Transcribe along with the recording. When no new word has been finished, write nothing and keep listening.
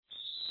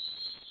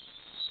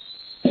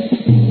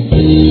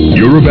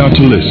You're about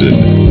to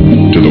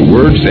listen to the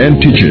words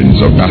and teachings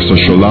of Pastor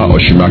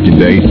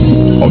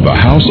Osunmakinde of the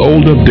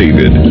Household of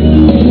David.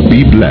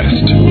 Be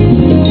blessed.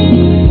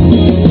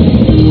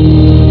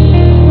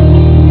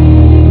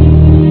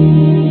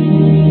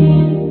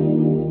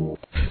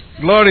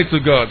 Glory to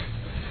God.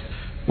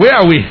 Where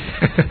are we?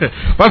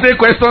 What's the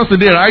questions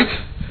today, right?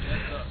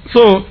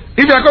 So,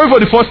 if you are coming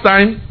for the first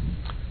time,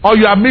 or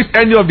you have missed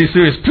any of the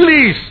series,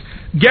 please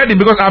get it,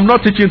 because I'm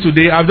not teaching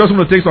today. I'm just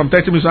going to take some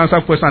 30 minutes to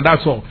answer questions,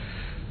 that's all.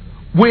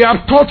 We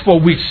have taught for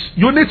weeks.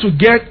 You need to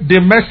get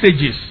the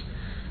messages.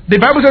 The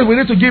Bible says we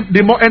need to give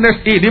the more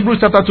earnest aid.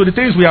 Hebrews chapter 2, the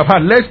things we have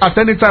had, lest at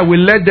any time we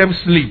let them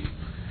sleep.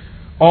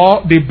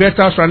 Or the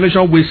better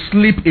translation, we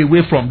sleep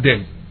away from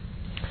them.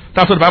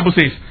 That's what the Bible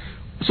says.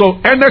 So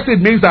earnest aid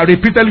means that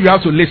repeatedly you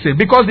have to listen.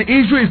 Because the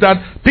issue is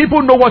that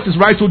people know what is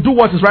right, to do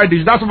what is right.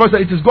 That's why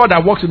it is God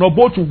that works in us,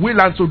 both to will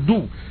and to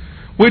do.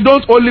 We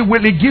don't only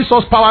will, it gives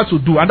us power to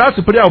do. And that's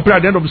the prayer I pray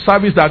at the end of the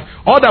service, that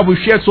all that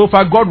we've shared so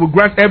far, God will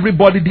grant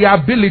everybody the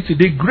ability,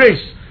 the grace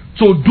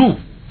to do.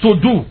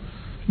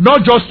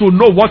 Not just to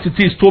know what it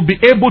is, to be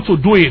able to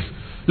do it.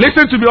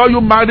 Listen to me, all you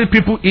married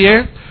people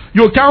here.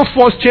 You can't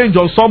force change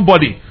on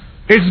somebody.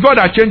 It's God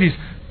that changes.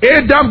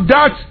 Adam,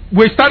 that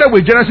we started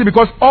with Genesis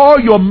because all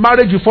your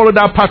marriage you follow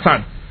that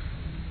pattern.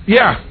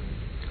 Yeah.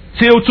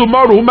 Till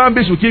tomorrow, human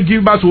beings will keep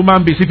giving back to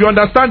human beings. If you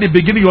understand the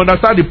beginning, you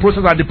understand the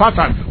process and the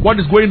pattern, what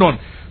is going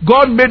on.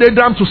 God made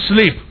Adam to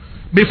sleep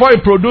before he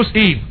produced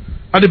Eve.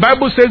 And the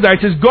Bible says that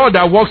it is God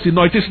that works in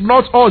us. It is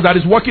not us that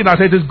is working as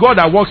it is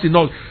God that works in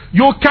us.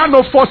 You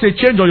cannot force a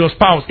change on your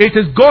spouse. It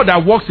is God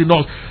that works in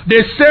us.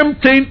 The same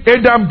thing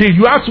Adam did.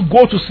 You have to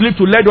go to sleep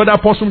to let the other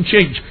person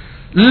change.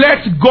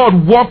 Let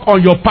God work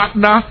on your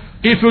partner.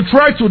 If you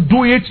try to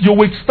do it, you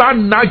will start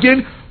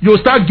nagging.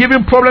 You'll start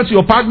giving problems to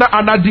your partner.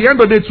 And at the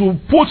end of the day, to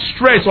put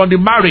stress on the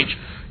marriage.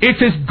 It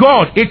is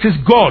God. It is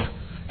God.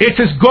 It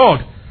is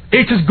God.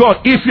 It is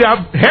God. If you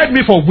have heard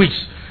me for weeks,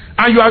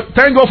 and you are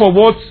thank God for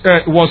what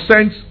was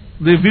sent,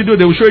 the video,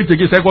 they will show it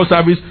again, second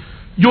service,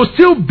 you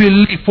still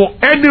believe for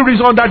any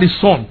reason under the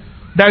sun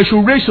that you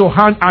should raise your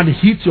hand and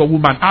hit your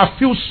woman. I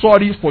feel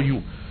sorry for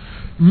you.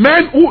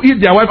 Men who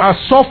hit their wife are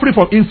suffering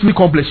from inferiority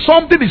complex.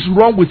 Something is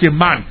wrong with a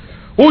man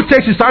who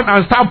takes his hand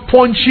and starts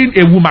punching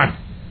a woman.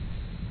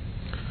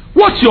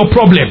 What's your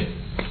problem?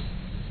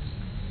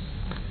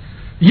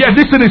 Yeah,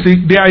 this thing is,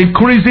 they are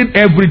increasing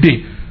every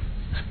day.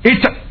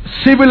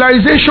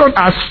 Civilization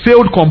has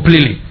failed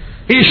completely.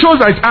 It shows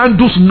that it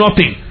handles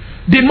nothing.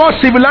 The more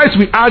civilized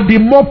we are, the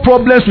more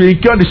problems we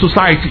incur in the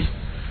society.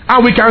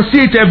 And we can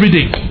see it every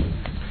day.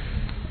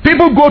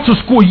 People go to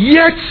school,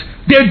 yet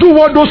they do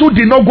what those who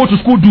did not go to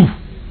school do.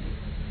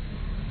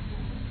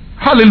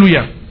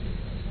 Hallelujah.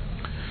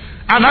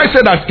 And I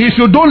said that if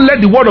you don't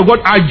let the word of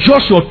God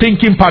adjust your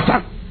thinking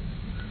pattern,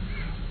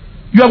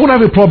 you are going to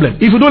have a problem.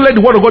 If you don't let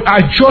the word of God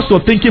adjust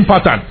your thinking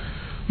pattern,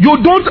 you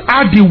don't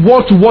add the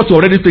word to what you're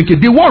already thinking.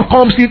 The word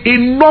comes in, it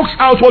knocks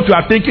out what you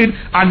are thinking,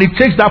 and it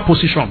takes that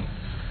position.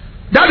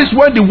 That is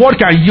when the word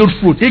can yield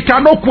fruit. It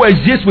cannot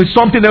coexist with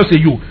something else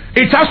in you.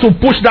 It has to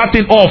push that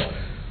thing off.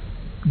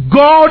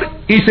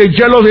 God is a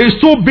jealous. He is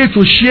too big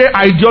to share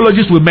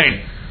ideologies with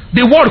men.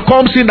 The word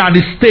comes in and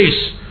it stays.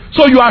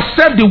 So you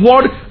accept the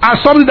word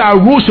as something that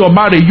rules your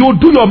marriage. You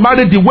do your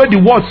marriage the way the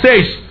word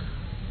says,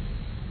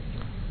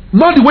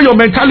 not the way your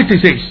mentality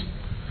says.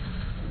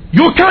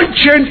 You can't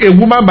change a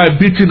woman by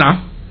beating her,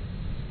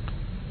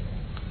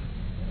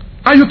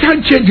 and you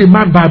can't change a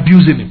man by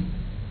abusing him.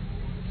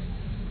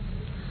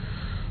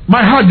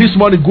 My heart this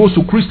morning goes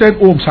to Christian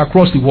homes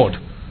across the world,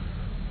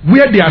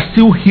 where they are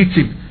still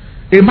hitting.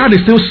 A man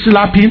is still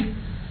slapping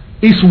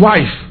his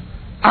wife,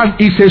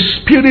 and is a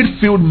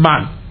spirit-filled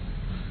man.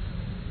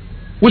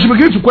 We should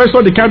begin to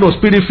question the kind of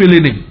spirit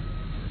filling him,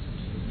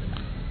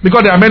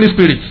 because there are many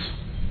spirits.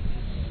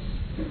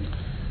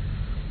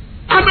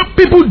 And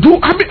people do,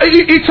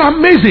 it's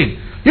amazing.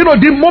 You know,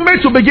 the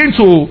moment you begin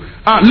to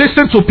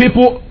listen to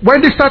people,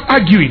 when they start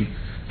arguing,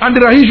 and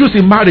there are issues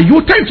in marriage,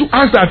 you tend to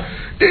ask that,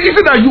 is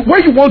it that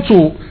when you want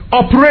to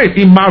operate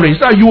in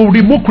marriage, that you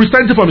remove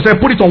Christianity from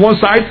yourself, put it on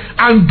one side,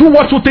 and do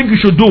what you think you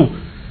should do?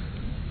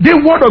 The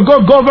word of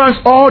God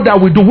governs all that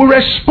we do. We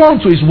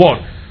respond to his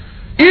word.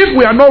 If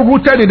we are not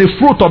rooted in the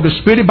fruit of the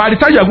Spirit, by the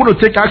time you are going to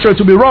take action,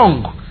 it will be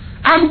wrong.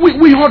 And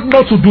we ought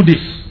not to do this.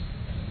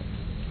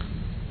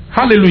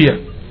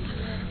 Hallelujah.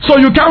 So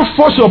you can't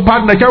force your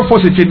partner, you can't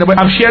force a change.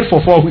 I've shared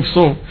for 4 weeks,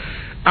 so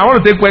I want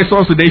to take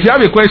questions today. If you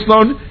have a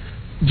question,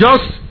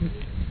 just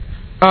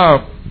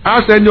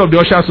ask any of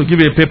the ushers to give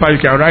you a paper. You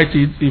can write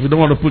it if you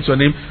don't want to put your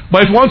name.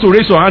 But if you want to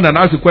raise your hand and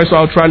ask the question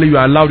outrightly, you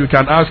are allowed. You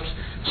can ask.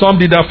 Some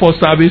did that first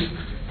service,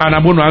 and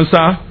I'm going to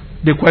answer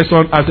the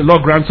question as the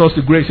Lord grants us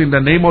the grace in the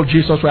name of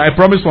Jesus. I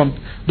promise from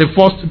the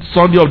first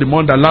Sunday of the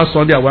month, the last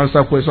Sunday, I will answer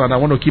a question, and I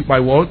want to keep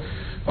my word.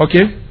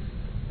 Okay?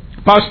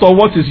 Pastor,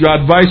 what is your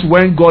advice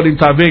when God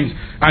intervenes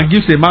and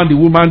gives a man the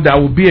woman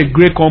that will be a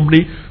great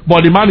company,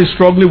 but the man is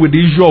struggling with the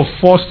issue of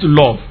first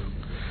love?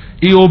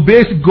 He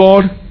obeys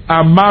God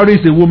and marries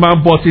the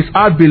woman, but his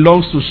heart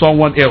belongs to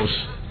someone else.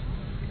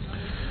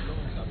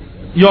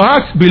 Your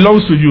heart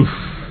belongs to you.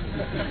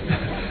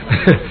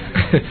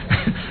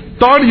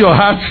 Turn your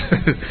heart.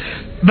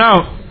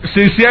 Now,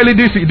 sincerely,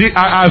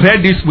 I've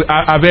heard this.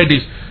 I've heard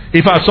this.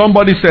 In fact,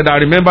 somebody said, I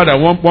remember that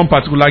one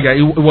particular guy,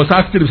 he was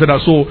asking him, said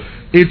that, so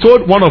he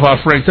told one of our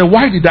friends, said,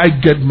 why did I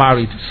get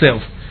married?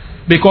 Self.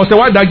 Because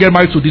why did I get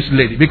married to this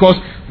lady? Because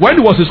when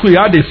he was in school, he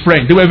had a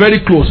friend. They were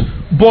very close.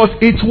 But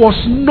it was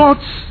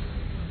not,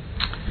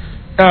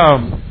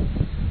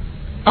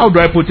 how do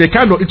I put it?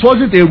 It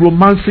wasn't a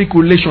romantic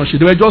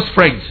relationship. They were just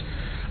friends.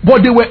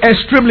 But they were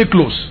extremely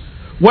close.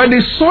 When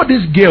they saw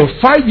this girl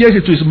 5 years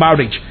into his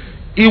marriage,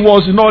 he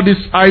was this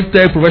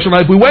high-tech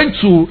professional. We went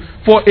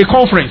for a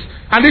conference.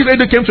 And this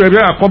lady came to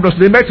a conference.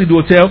 They met in the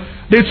hotel.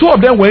 The two of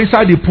them were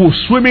inside the pool,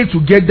 swimming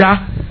together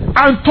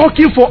and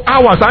talking for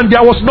hours. And there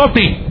was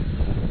nothing.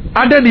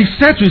 And then he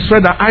said to his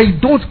friend that I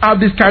don't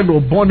have this kind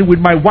of bonding with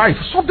my wife.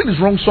 Something is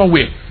wrong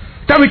somewhere.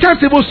 That we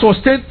can't even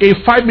sustain a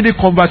 5-minute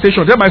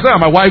conversation. Then myself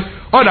and my wife,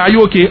 oh, are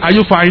you okay? Are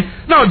you fine?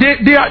 Now,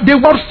 they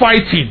weren't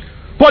fighting.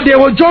 But there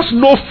was just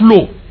no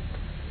flow.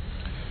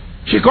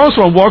 She comes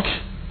from work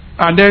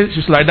and then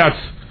she's like that.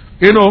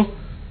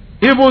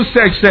 Even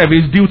sex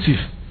is duty.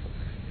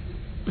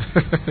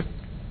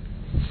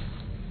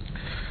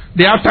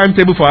 They have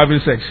timetable for having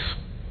sex.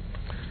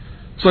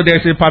 So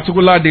there's a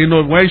particular day,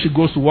 when she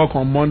goes to work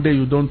on Monday,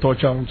 you don't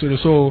touch her.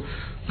 So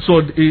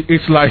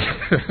it's like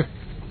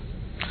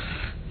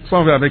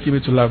some of you are making me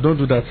to laugh. Don't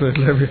do that.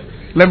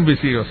 Let me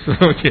be serious.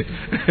 Okay.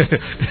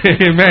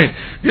 Amen.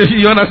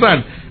 You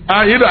understand?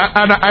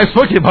 And I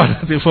spoke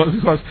about that before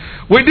because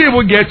we didn't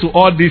even get to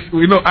all this.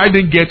 I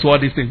didn't get to all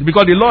these things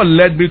because the Lord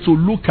led me to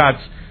look at.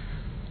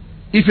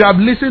 If you have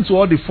listened to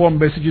all the 4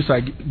 messages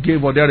I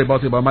gave or there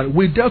about marriage,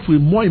 we dealt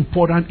with more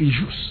important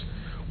issues.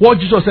 What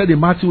Jesus said in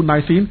Matthew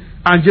 19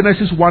 and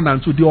Genesis 1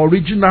 and 2, the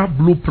original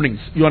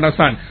blueprints. You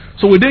understand?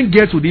 So we didn't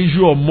get to the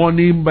issue of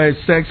money,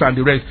 sex, and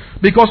the rest.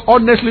 Because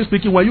honestly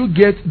speaking, when you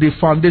get the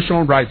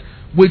foundation right,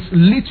 with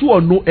little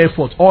or no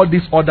effort, all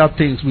these other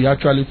things will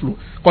actually flow.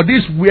 Because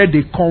this is where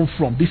they come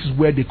from. This is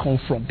where they come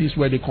from. This is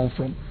where they come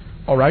from.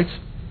 Alright?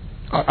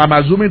 I'm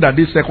assuming that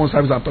this second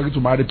service I'm talking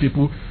to married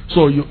people,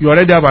 so you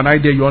already have an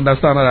idea, you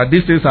understand that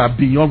these things are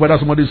beyond whether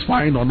somebody is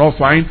fine or not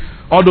fine.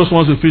 All those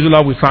ones with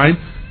physical with fine.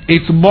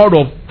 It's more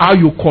of how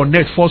you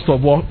connect, first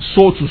of all,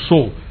 soul to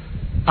soul.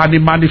 And it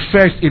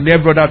manifests in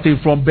every other thing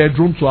from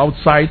bedroom to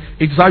outside.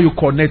 It's how you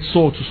connect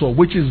soul to soul,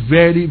 which is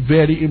very,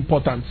 very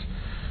important.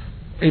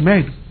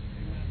 Amen.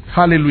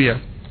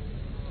 Hallelujah.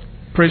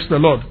 Praise the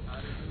Lord.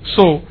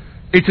 So,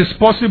 it is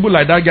possible,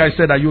 like that guy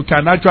said, that you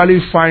can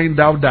actually find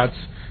out that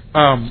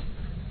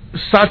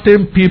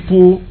certain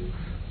people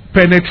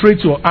penetrate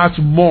your heart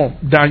more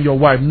than your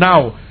wife.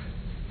 Now,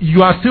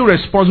 you are still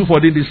responsible for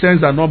it in the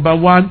sense that, number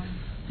one,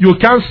 you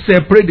can't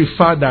separate the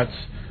fact that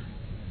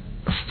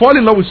falling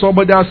in love with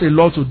somebody has a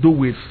lot to do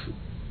with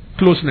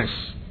closeness.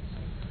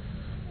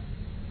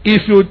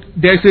 If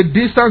there's a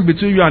distance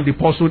between you and the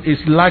person,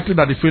 it's likely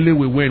that the feeling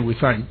will wane with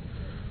time.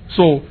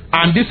 So,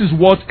 and this is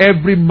what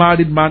every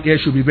married man here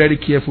should be very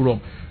careful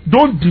of.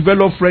 Don't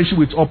develop friendship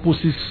with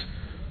opposites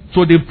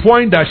to the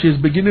point that she's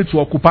beginning to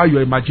occupy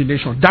your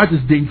imagination. That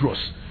is dangerous.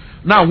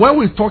 Now, when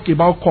we talk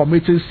about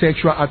committing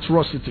sexual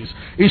atrocities,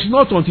 it's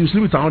not until you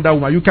sleep with another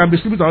woman. You can be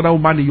sleeping with another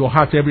woman in your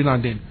heart every now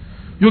and then.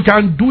 You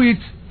can do it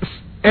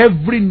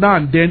every now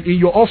and then in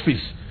your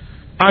office.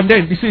 And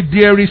then, you see,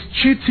 there is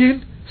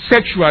cheating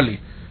sexually.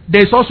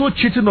 There's also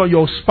cheating on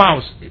your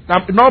spouse.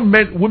 Not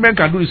women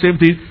can do the same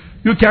thing.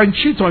 You can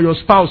cheat on your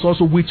spouse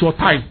also with your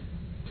time.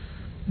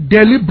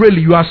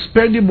 Deliberately, you are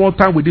spending more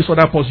time with this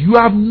other person. You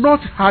have not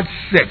had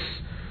sex,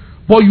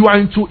 but you are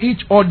into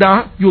each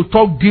other. You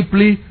talk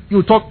deeply.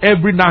 You talk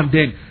every now and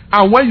then.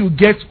 And when you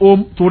get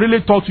home to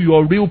really talk to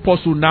your real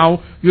person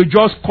now, you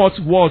just cut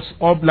words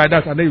up like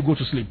that and then you go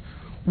to sleep.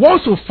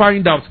 Once you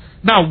find out,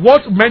 now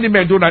what many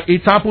men do, that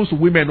it happens to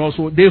women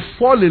also, they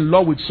fall in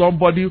love with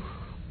somebody.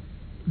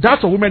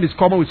 That a woman is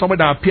common with somebody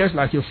that appears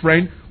like a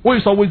friend, who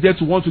is always there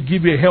to want to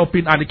give you a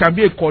helping, and it can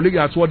be a colleague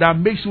as well that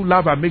makes you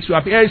laugh and makes you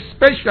happy,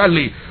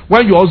 especially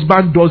when your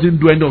husband doesn't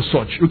do any of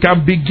such. You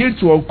can begin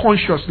to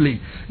unconsciously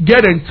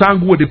get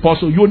entangled with the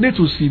person. You need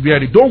to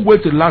severely. Don't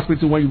wait till the last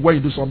minute when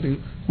you do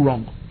something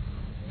wrong.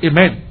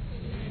 Amen.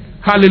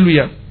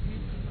 Hallelujah.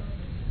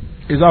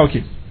 Is that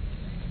okay?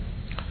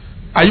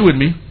 Are you with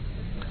me?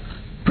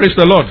 Praise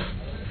the Lord.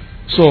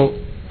 So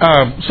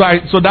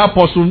that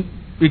person,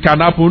 it can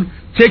happen.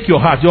 Take your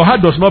heart. Your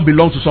heart does not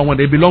belong to someone.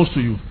 It belongs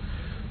to you.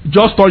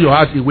 Just turn your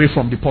heart away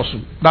from the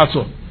person. That's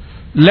all.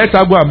 Let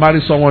her go and marry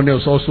someone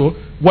else also.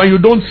 When you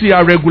don't see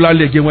her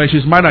regularly again, when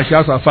she's married and she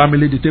has her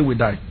family, the thing will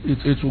die.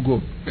 It will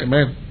go.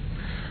 Amen.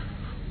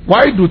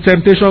 Why do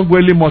temptation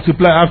greatly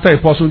multiply after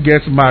a person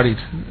gets married?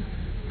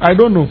 I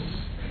don't know.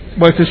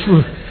 But it is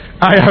true.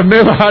 I have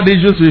never had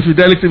issues with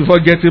fidelity before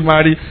getting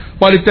married.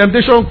 But the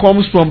temptation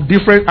comes from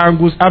different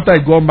angles after I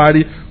got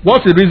married.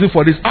 What's the reason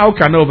for this? How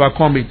can I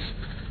overcome it?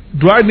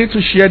 Do I need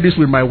to share this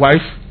with my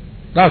wife?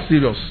 That's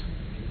serious.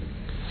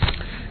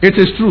 It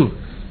is true.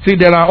 See,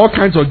 there are all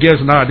kinds of girls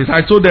nowadays.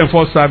 I told them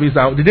first service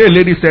that the day a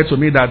lady said to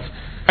me that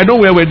I don't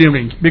wear wedding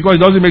ring because it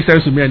doesn't make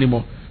sense to me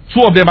anymore.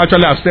 Two of them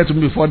actually have said to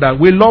me before that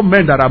we love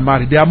men that are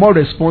married. They are more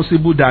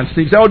responsible than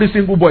single. All these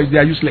single boys, they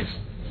are useless.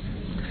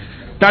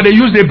 That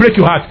they break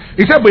your heart.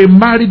 He said, but a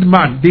married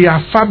man, they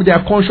are family, they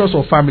are conscious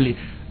of family.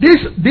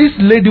 This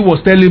lady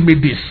was telling me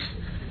this.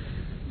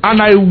 And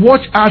I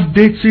watched her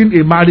dating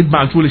a married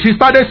man truly. She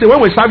started saying,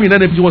 when we were serving in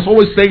NFP, she was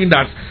always saying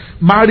that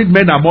married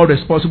men are more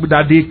responsible,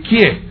 that they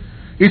care.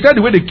 He said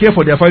the way they care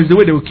for their families, the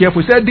way they will care for.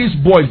 He said these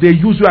boys, they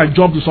use you and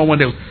jump to someone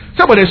else. He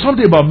said, but there's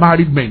something about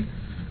married men.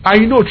 I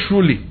know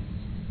truly,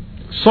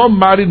 some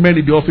married men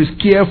in the office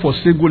care for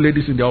single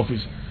ladies in the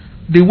office.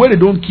 The way they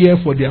don't care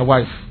for their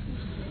wife,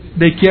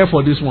 they care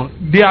for this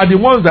one. They are the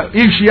ones that,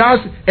 if she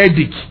has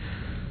headache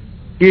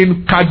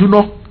in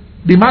Kaduna,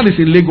 the man is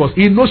in Lagos,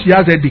 he knows she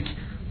has headache.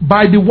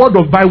 By word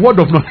of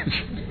knowledge.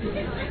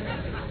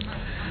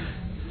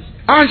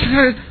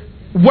 And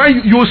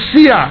when you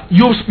see her,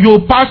 you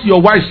pass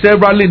your wife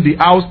severally in the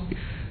house,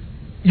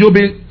 you'll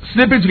be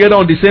sleeping together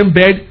on the same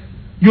bed,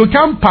 you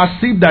can't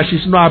perceive that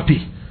she's not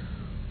happy.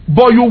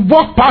 But you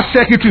walk past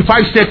secretary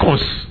 5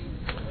 seconds,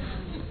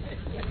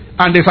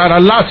 and there's an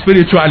alert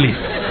spiritually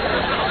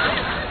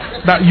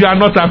that you are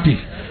not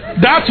happy.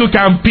 That you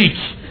can pick.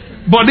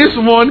 But this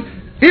one,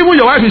 even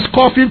your wife is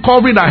coughing,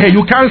 covering her hair,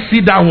 you can't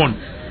see that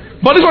one.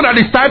 But this one that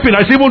is typing,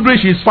 as even doing,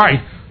 she's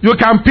fine. You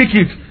can pick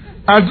it.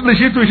 And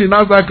she too, she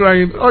now start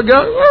crying. Oh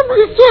God,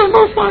 it's still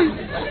not fine.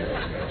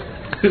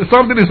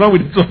 Something is wrong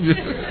with the two of you.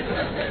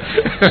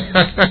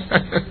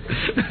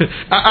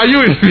 Are you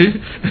with me?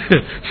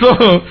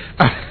 So,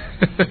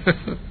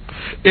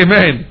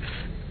 amen.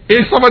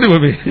 Is somebody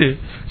with me?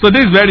 So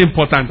this is very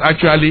important.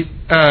 Actually,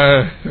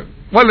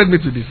 what led me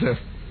to this?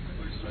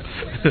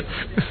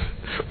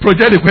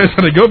 Project the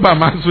question and go by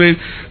answering.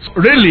 So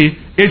really,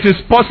 it is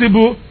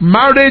possible.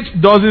 Marriage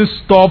doesn't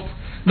stop.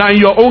 Now, in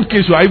your own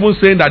case, you are even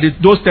saying that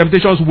those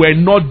temptations were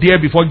not there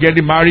before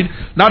getting married.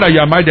 Now that you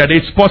are married,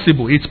 it's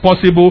possible. It's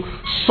possible.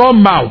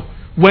 Somehow,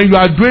 when you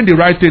are doing the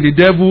right thing, the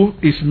devil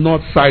is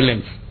not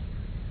silent.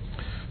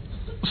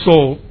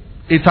 So,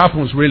 it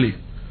happens really.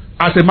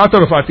 As a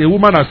matter of fact, a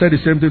woman has said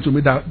the same thing to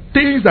me, that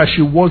things that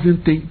she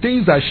wasn't thinking,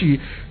 things that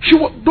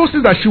those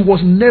things that she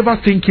was never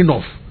thinking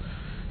of.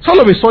 So all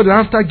of a sudden,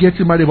 after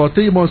getting married, about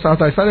 3 months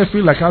after, I started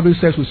feeling like having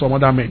sex with some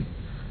other men.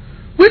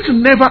 Which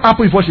never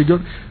happened before she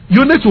got.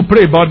 You need to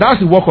pray about that's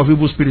the work of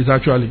evil spirits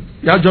actually.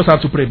 You just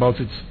have to pray about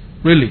it.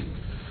 Really.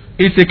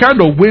 It's a kind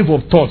of wave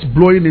of thoughts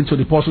blowing into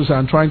the person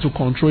and trying to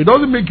control. It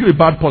doesn't make you a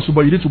bad person,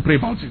 but you need to pray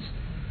about it.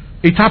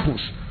 It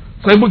happens.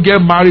 Some people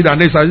get married and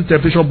then as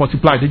temptation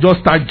multiplies. They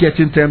just start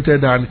getting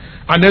tempted and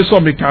then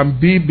some it can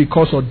be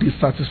because of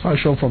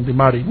dissatisfaction from the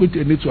marriage, which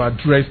they need to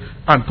address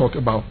and talk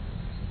about.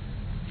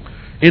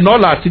 In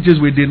all our teachings,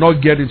 we did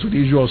not get into the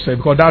issue of sex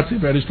because that's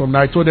very strong.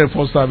 I told them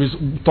first service,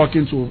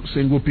 talking to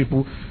single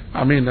people.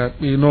 I mean,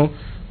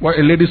 what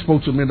a lady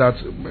spoke to me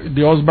that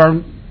the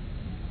husband,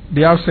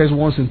 they have sex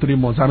once in 3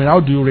 months. I mean,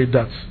 how do you rate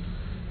that?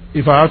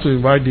 If I had to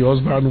invite the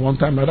husband one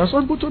time, that's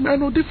some people told me I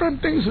know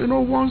different things.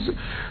 Once,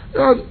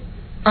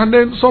 and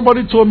then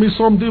somebody told me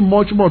something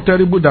much more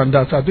terrible than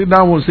that. I think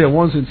that one said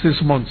once in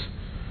 6 months,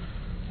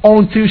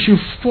 until she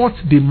fought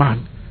the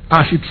man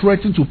and she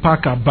threatened to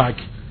pack her bag.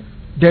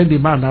 Then the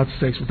man had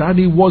sex with her and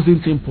he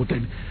wasn't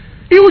impotent.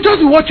 He would just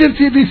be watching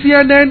TV,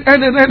 CNN,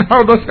 and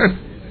how does that?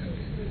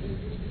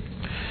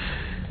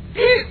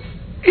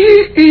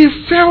 He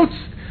felt,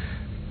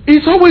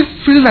 it's always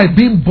feeling like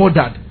being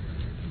bothered.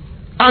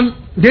 And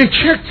they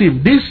checked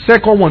him. This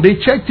second one, they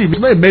checked him.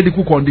 It's not a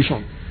medical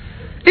condition.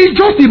 It's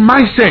just the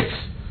mindset.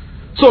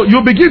 So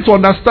you begin to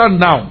understand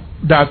now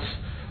that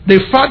the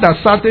fact that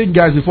certain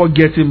guys before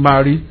getting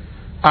married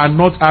are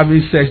not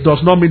having sex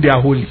does not mean they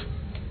are holy.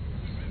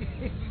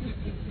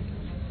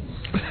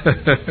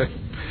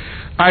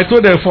 I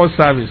told them first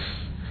service,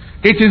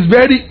 it is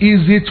very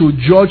easy to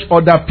judge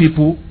other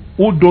people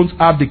who don't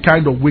have the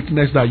kind of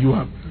weakness that you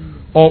have,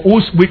 or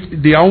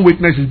their own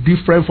weakness is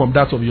different from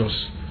that of yours.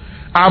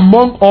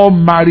 Among all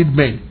married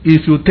men,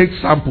 if you take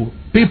sample,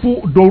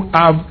 people don't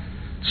have.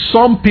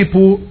 Some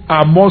people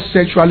are more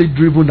sexually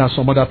driven than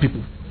some other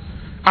people,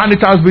 and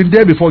it has been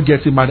there before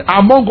getting married.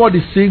 Among all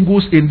the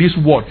singles in this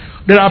world,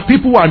 there are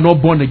people who are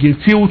not born again.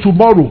 Till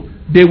tomorrow,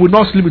 they will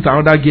not sleep with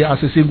another girl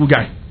as a single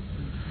guy.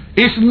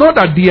 It's not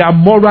that they are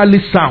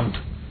morally sound.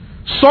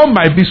 Some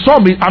might be,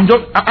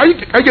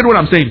 I get what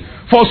I'm saying.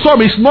 For some,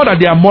 it's not that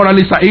they are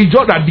morally sound. It's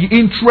just that the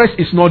interest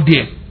is not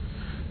there.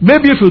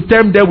 Maybe if you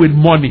tempt them with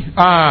money.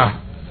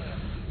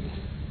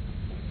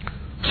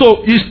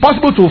 So it's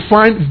possible to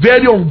find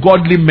very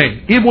ungodly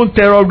men, even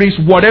terrorists,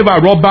 whatever,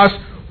 robbers,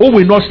 who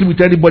will not sleep with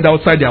anybody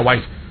outside their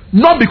wife.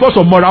 Not because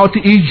of morality,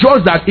 it's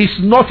just that it's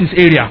not his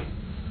area.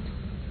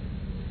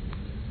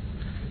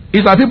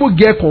 It's that people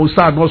get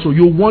concerned also.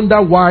 You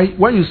wonder why,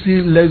 when you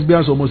see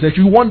lesbians, homosexuals,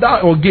 you wonder,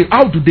 or gay,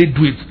 how do they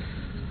do it?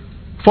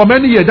 For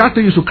many years, that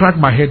thing used to crack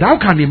my head. How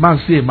can a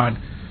man say a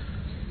man?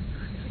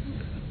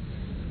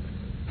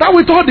 That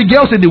with all the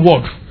girls in the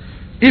world.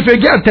 If a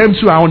girl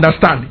tempts you, I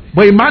understand.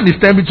 But a man is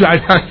tempting you,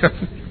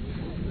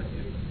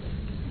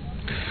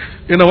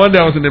 one day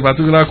I was in a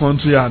particular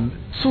country and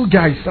so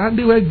guys, and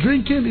they were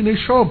drinking in a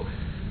shop.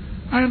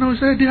 And I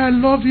said, I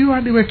love you,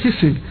 and they were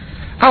kissing.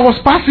 I was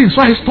passing,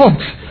 so I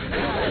stopped.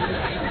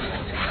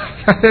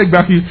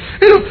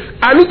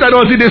 I looked at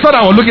them, they thought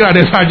I was looking at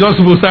them, so I just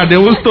moved, and they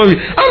won't stop me.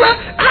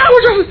 I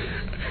was just,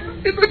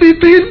 the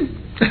thing.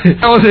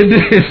 I was a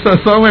day, so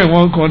somewhere in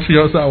one country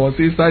also, I was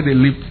inside the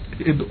lift,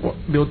 in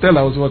the hotel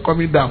I was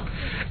coming down.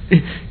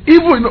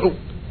 Even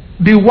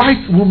the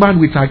white woman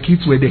with her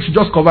kids were there, she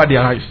just covered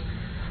their eyes.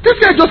 This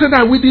guy just said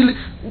that with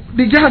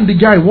the guy and the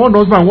guy, one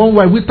husband, one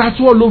wife, with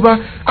tattoo all over,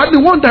 and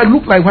the one that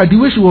looked like her, the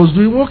way she was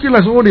doing, walking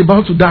like someone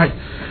about to die.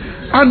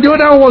 And the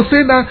other one was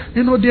saying that,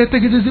 they're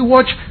taking this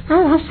watch.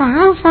 Oh, I'm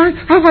fine.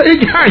 A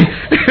guy.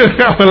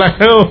 I was like,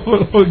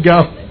 oh,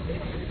 girl.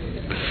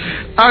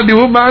 And the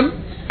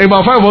woman,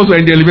 about 5 of us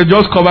were in the elevator,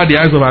 just covered the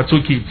eyes of our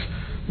 2 kids,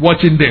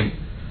 watching them.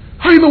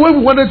 When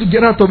we wanted to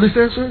get out of this,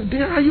 I said,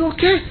 are you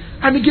okay?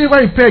 And he gave her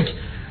a peg.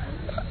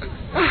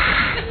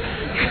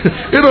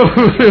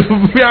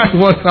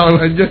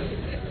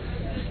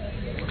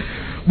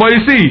 But you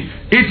see,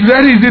 it's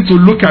very easy to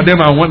look at them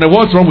and wonder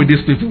what's wrong with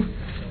these people.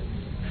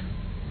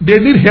 They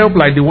need help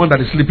like the one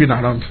that is sleeping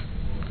around.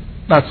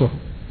 That's all.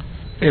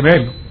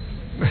 Amen.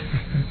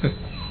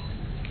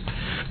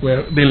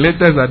 Well, the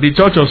latest that the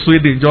Church of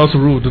Sweden just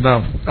ruled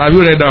now. Have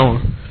you read that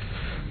one?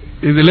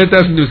 In the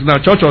latest news now,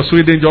 Church of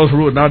Sweden just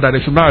ruled now that they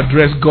should not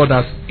address God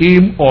as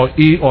him or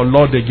he or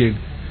Lord again.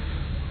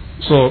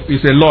 So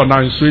it's a law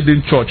now in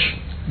Sweden Church,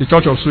 the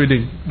Church of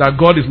Sweden, that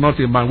God is not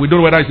a man. We don't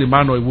know whether it's a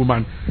man or a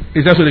woman.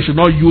 It's just so they should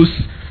not use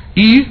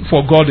he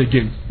for God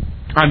again.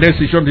 And then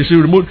they should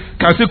remove,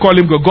 can still call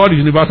him God. God is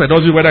universal. It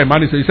doesn't know whether a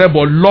man is. He said,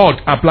 but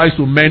Lord applies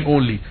to men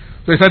only.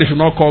 So he said they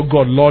should not call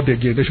God Lord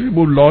again. They should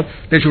remove Lord.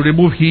 They should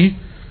remove he.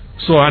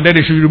 So, and then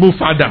they should remove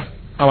Father.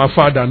 Our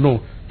Father.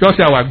 No. Just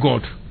say our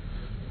God.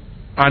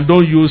 And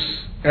don't use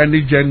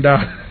any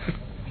gender.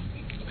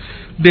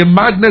 The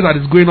madness that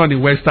is going on in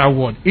Western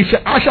world, it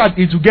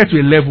will get to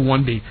a level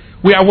one day.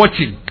 We are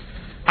watching.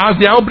 As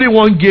they are opening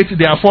one gate,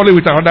 they are following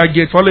with another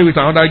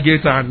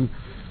gate, and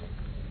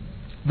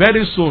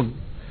very soon,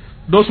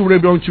 those who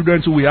raise young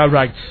children too will have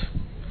rights.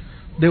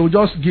 They will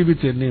just give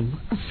it a name.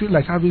 I feel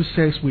like having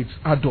sex with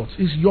adults.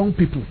 It's young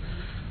people.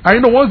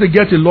 And once they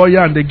get a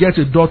lawyer and they get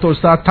a daughter,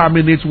 start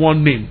terminate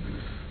one name.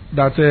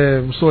 That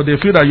so they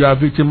feel that you are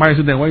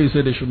victimizing them when you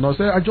say they should not.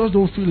 Say, I just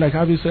don't feel like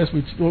having sex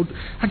with you.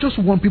 I just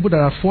want people that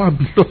are 4 and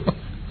below.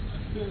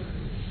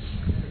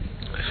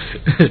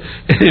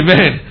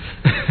 Amen.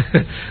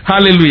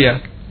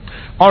 Hallelujah.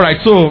 All right,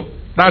 so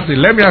that's it.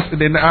 Let me ask.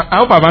 Then I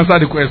hope I've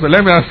answered the question.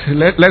 Let me ask.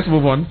 Let's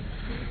move on.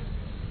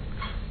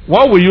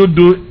 What will you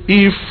do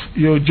if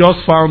you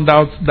just found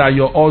out that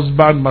your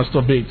husband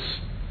masturbates?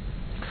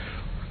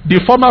 The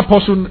former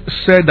person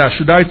said that,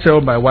 should I tell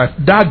my wife?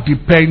 That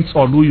depends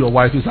on who your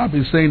wife is. I've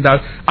been saying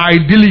that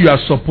ideally you are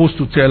supposed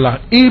to tell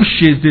her. If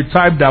she's the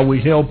type that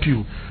will help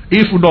you.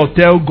 If not,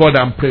 tell God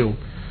and pray.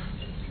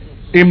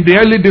 In the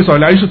early days,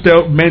 I used to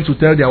tell men to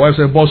tell their wives,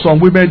 but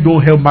some women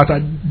don't help matter.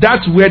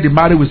 That's where the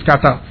marriage will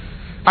scatter.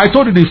 I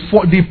told you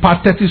the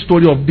pathetic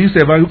story of this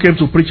evangelist who came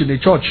to preach in the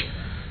church.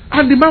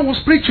 And the man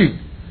was preaching.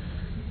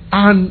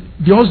 And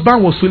the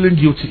husband was feeling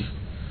guilty.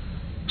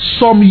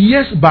 Some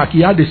years back,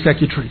 he had a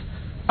secretary.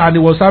 And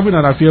he was having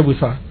an affair with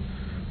her.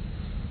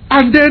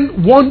 And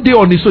then one day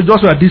on his own,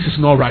 just like, this is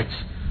not right.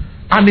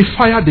 And he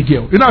fired the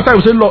girl. After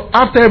he said, Lord,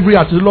 after every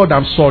act, Lord,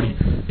 I'm sorry.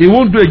 He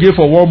won't do it again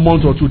for 1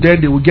 month or 2.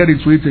 Then they will get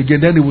into it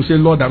again. Then he will say,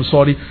 Lord, I'm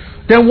sorry.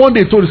 Then one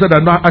day he told, he said,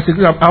 no, I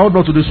ought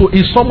not to do so.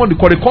 He summoned the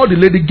call. They called the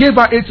lady, gave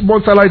her 8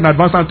 months salary in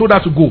advance and told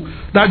her to go.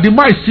 That the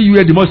man see you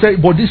here, the man said,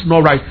 but this is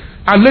not right.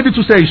 And lady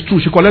to say it's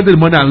true. She collected the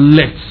money and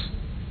left.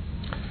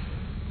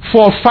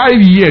 For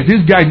 5 years,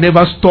 this guy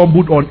never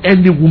stumbled on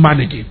any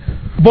woman again.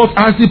 But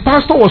as the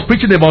pastor was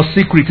preaching about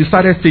secret, he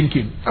started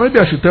thinking, maybe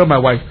I should tell my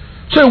wife.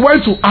 So he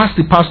went to ask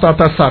the pastor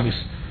after service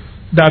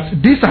that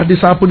this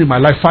happened in my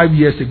life 5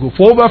 years ago.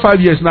 For over 5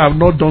 years now, I have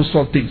not done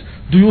some things.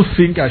 Do you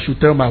think I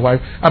should tell my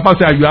wife? And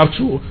pastor said, you have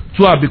two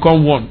have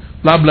become one.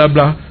 Blah, blah,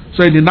 blah.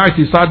 So in the night,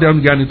 he sat down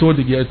again and he told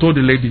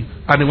the lady,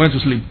 and he went to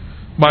sleep.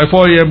 By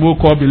 4 a.m.,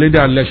 woke up, the lady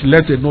and she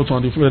left a note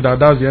on the floor that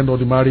that's the end of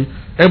the marriage.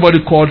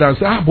 Everybody called and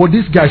said, but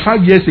this guy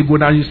 5 years ago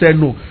now, he said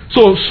no.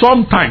 So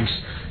sometimes,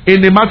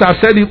 in the matter,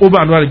 I've said it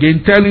over and over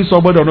again, telling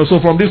somebody or not.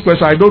 So from this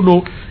question, I don't know.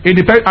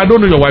 I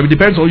don't know your wife. It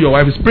depends on your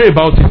wife. Pray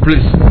about it,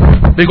 please.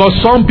 Because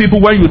some people,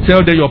 when you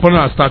tell them your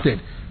partner has started,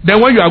 then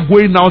when you are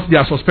going out, they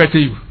are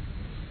suspecting you.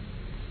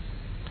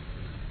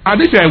 And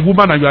if you're a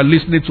woman and you are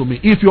listening to me,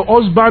 if your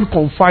husband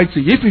confides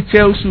in you, if he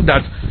tells you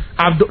that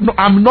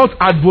I'm not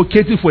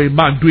advocating for a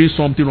man doing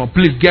something wrong,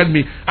 please get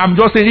me. I'm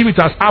just saying if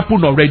it has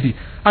happened already,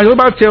 and your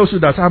husband tells you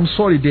that I'm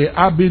sorry, they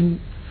have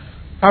been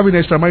having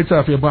extramarital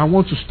affair, but I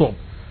want to stop.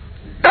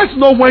 That's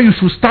not when you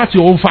should start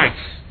your own fights.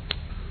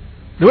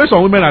 The way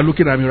some women are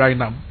looking at me right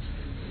now,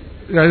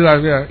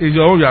 it's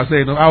your own. You are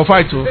saying, no, I'll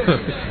fight too.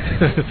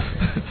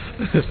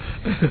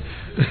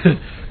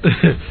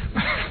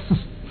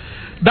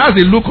 That's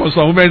the look on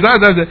some women.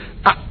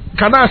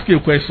 Can I ask you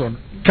a question?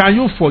 Can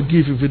you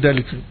forgive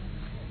infidelity?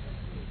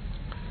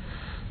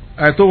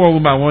 I told one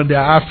woman one day,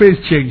 her face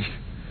changed.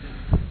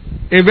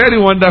 a very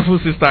wonderful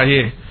sister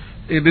here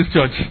in this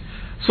church.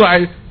 So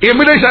I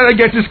immediately started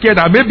getting scared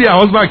that maybe her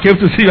husband came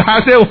to see you. I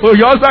said, oh,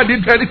 your husband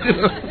didn't do anything.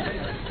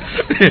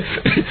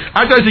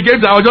 After she came,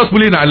 I was just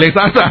pulling her legs.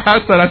 After I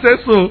asked her, I said,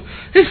 so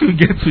if you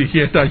get to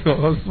hear that your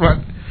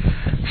husband,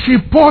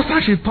 she paused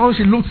and she turned,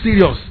 she looked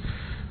serious.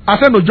 I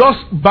said, no,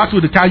 just back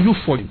to the car, you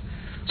for him.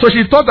 So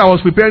she thought I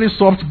was preparing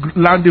soft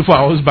landing for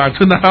her husband.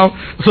 So now,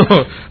 so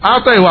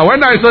after a while,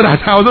 when I saw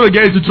that I was going to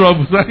get into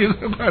trouble, so I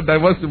said,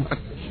 divorce the man.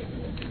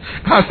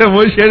 I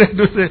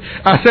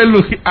said,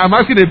 look, I'm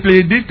asking the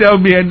player, didn't tell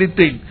me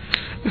anything.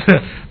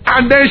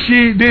 And then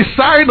the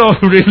sign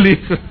of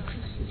relief.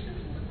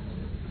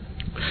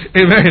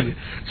 Amen.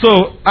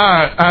 So,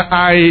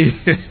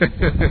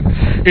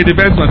 it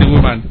depends on the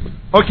woman.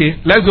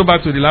 Okay, let's go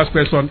back to the last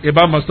question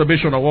about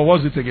masturbation, or what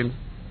was it again?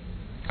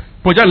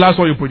 Project last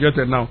one you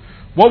projected now.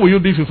 What will you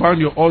do if you find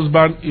your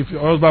husband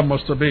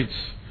masturbates?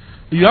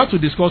 You have to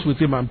discuss with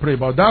him and pray,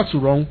 but that's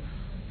wrong.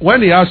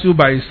 When he asks you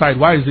by his side,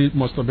 why is he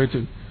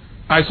masturbating?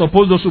 I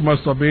suppose those who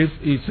masturbate,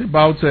 it's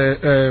about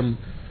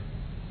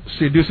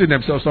seducing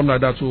themselves, something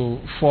like that, to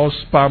force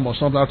sperm or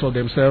something out of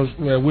themselves.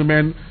 Where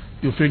women,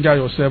 you finger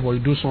yourself or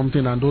you do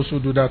something, and those who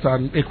do that,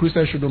 and a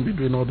Christian shouldn't be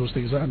doing all those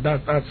things, and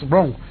that's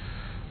wrong.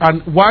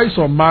 And why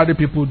some married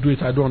people do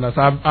it, I don't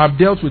understand. I've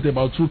dealt with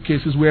about 2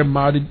 cases where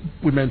married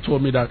women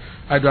told me that,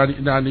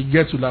 and it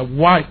gets to like,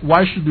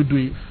 why should you do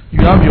it?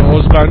 You have your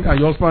husband, and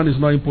your husband is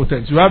not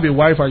impotent. You have a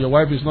wife, and your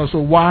wife is not. So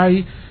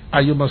why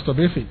are you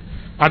masturbating?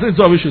 I think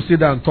we should sit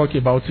down and talk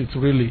about it,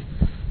 really.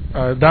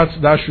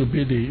 That should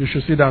be you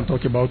should sit down and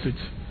talk about it.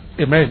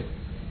 Amen.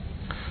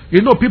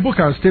 You know, people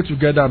can stay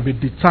together and be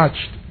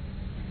detached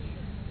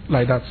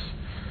like that.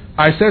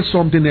 I said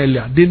something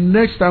earlier. The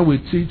next time we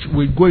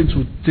go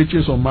into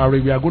teachings on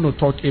marriage, we are going to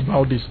talk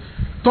about this.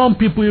 Some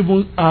people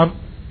even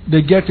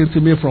they get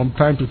intimate from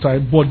time to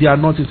time, but they are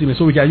not intimate.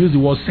 So we can use the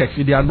word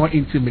sexy. They are not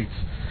intimate.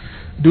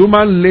 The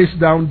woman lays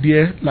down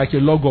there like a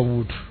log of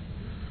wood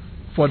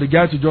for the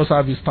guy to just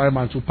have his time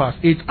and to pass.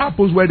 It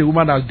happens where the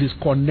woman has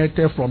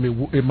disconnected from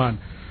a man,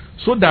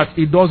 so that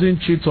he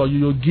doesn't cheat on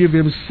you. You give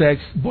him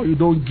sex, but you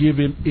don't give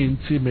him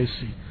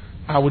intimacy.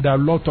 I would have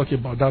loved talking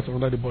about that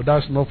already, but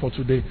that's not for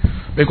today.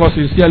 Because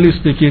sincerely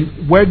speaking,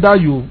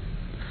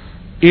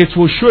 it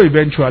will show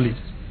eventually.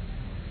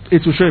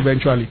 It will show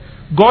eventually.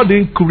 God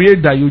didn't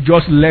create that you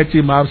just let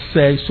him have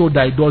sex so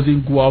that it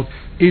doesn't go out.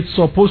 It's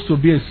supposed to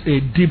be a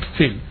deep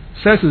thing.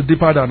 Sex is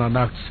deeper than an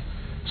act.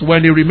 So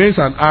when it remains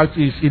an act,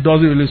 it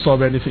doesn't really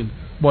solve anything.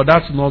 But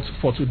that's not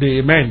for today.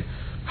 Amen.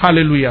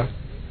 Hallelujah.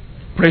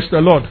 Praise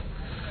the Lord.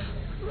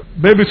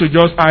 Maybe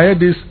I heard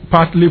this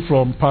partly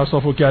from Pastor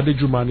Foke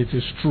Adejuma, and it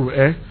is true.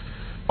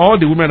 All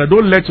the women,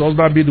 don't let your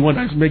husband be the one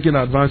that's making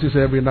advances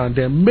every now and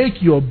then.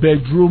 Make your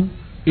bedroom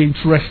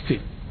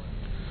interesting.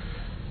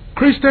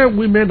 Christian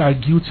women are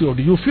guilty of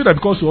it. You feel that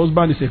because your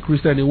husband is a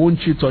Christian, he won't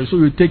cheat on you, so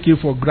you take it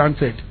for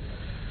granted.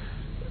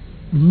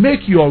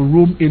 Make your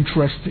room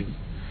interesting.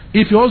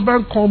 If your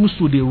husband comes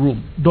to the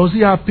room, is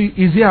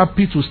he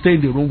happy to stay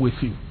in the room with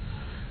you?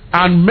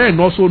 And men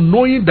also,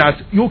 knowing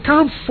that you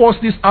can't force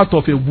this out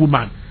of a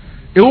woman.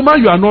 A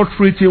woman you are not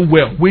treating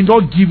well will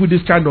not give you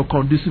this kind of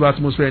conducive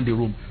atmosphere in the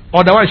room.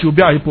 Otherwise, she will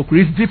be a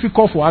hypocrite. It's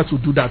difficult for her to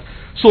do that.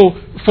 So,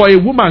 for a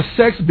woman,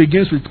 sex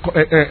begins with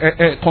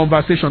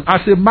conversation.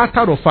 As a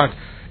matter of fact,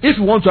 if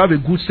you want to have a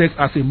good sex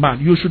as a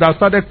man, you should have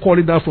started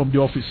calling her from the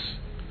office.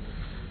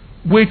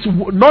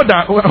 Not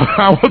that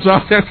I want to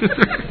have sex.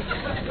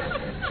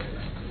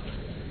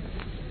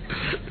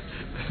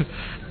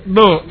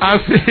 No, I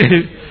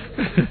say,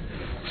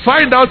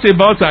 find out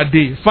about her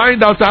day.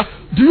 Find out her.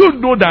 Do you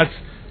know that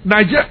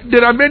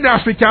there are many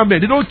African men,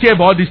 they don't care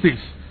about these things.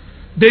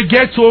 They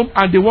get home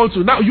and they want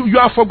to. Now, you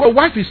have forgotten,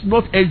 wife is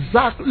not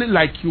exactly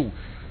like you.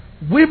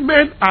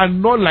 Women are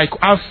not like,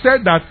 I've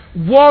said that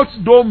words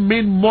don't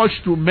mean much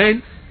to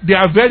men. They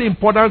are very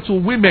important to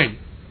women.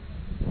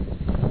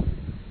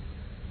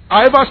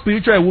 However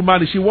spiritual a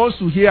woman is, she wants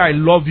to hear I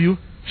love you.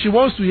 She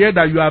wants to hear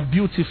that you are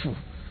beautiful.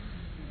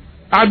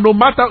 And no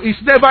matter,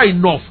 it's never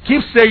enough.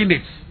 Keep saying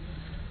it.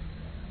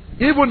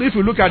 Even if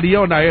you look at the hair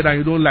on her head and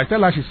you don't like,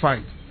 tell her she's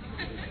fine.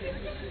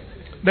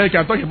 Then you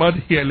can talk about the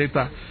hair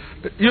later.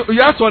 You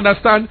have to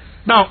understand.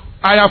 Now,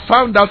 I have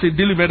found out in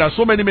dealing with that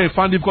so many men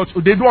found it because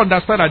they don't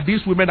understand that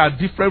these women are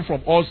different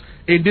from us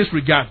in this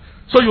regard.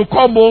 So you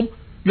come home,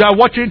 you are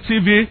watching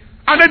TV,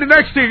 and then the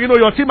next thing,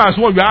 your team has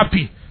won, you're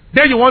happy.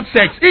 Then you want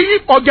sex.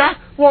 It's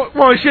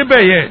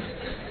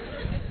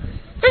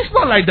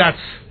not like that.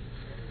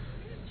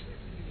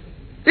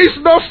 It's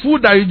not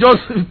food that you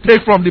just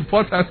take from the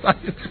pot and start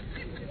it.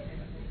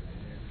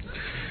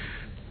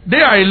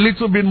 They are a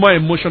little bit more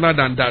emotional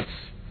than that.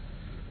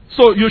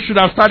 So you should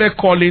have started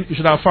calling. You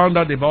should have found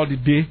out about the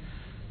day.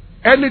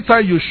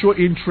 Anytime you show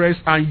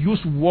interest and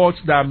use words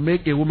that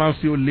make a woman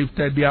feel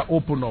lifted, they are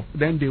open up.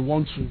 Then they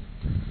want to.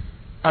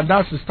 And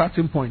that's the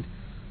starting point.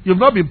 You've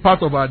not been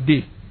part of our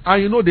day.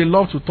 And they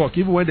love to talk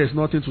even when there's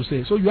nothing to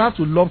say. So you have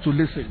to love to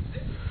listen.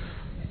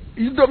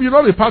 You're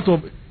not a part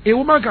of A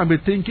woman can be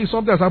thinking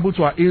something has happened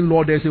to her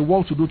in-law, there's a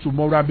work to do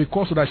tomorrow, and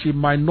because so that she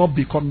might not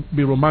be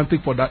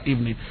romantic for that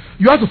evening.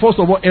 You have to first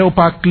of all help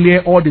her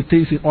clear all the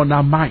things on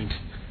her mind.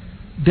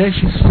 Then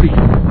she's free.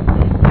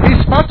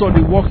 It's part of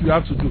the work you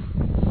have to do.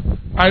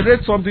 I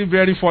read something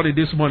very funny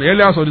this morning.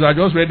 Earlier on this, I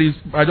just read this,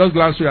 I just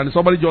glanced through it, and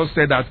somebody just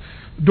said that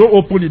don't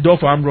open the door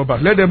for armed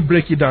robbers. Let them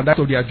break it down. That's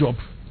of their job.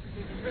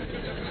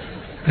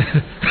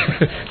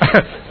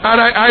 And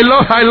I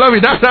love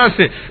it. That's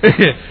it.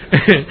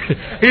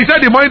 He said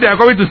the money they are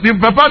coming to steal,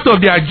 but part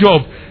of their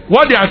job,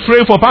 what they are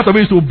trained for, part of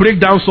it is to break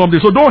down something.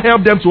 So don't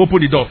help them to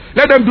open the door.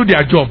 Let them do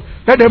their job.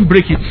 Let them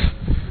break it.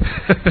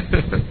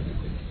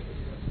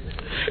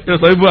 Some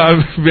people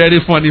are very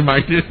funny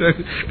minded.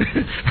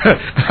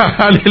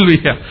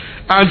 Hallelujah.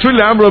 And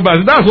truly, armed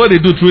robbers, that's what they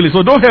do truly.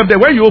 So don't help them.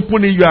 When you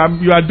open it, you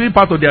are doing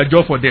part of their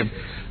job for them.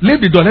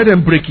 Leave the door, let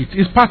them break it.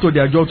 It's part of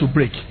their job to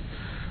break.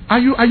 Are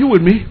you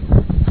with me?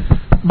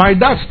 My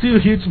dad still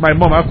hits my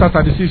mom after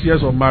 36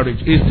 years of marriage.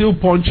 He still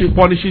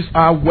punishes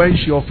her when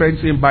she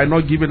offends him by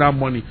not giving her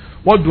money.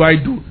 What do?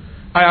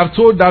 I have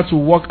told her to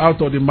walk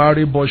out of the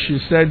marriage, but she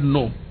said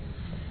no.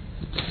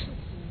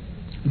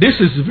 This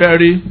is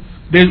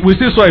we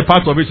still saw a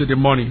part of it in the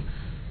morning.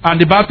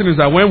 And the bad thing is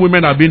that when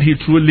women are being hit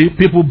truly,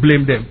 people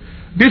blame them.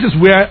 This is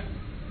where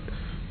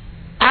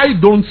I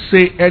don't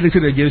say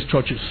anything against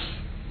churches,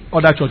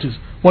 other churches.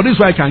 But this is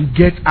why I can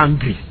get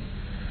angry.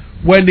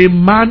 When a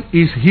man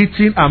is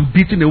hitting and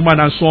beating a woman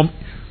and some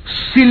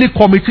silly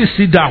committee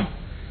sit down.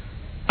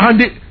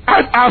 And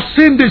I've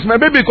seen this,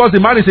 maybe because the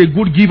man is a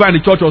good giver in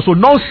the church or so.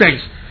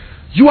 Nonsense.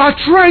 You are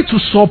trying to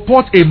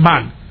support a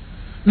man.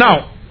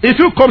 Now, if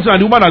you come to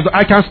the woman,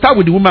 I can start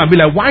with the woman and be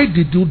like, why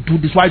did you do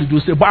this? Why did you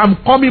say? But I'm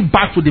coming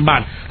back to the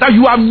man. That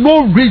you have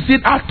no reason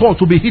at all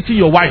to be hitting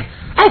your wife.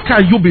 How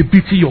can you be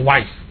beating your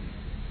wife?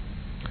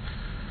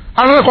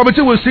 Another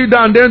committee will sit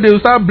down, then they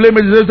will start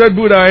blaming the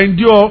people that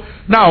endure.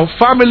 Now,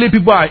 family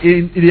people are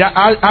in the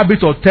habit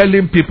of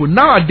telling people.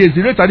 Nowadays,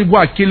 the rate that people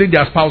are killing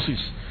their spouses.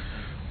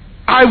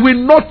 I will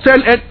not tell,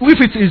 if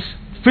it is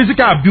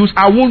physical abuse,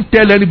 I won't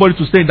tell anybody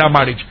to stay in that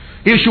marriage.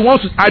 If she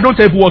wants to, I don't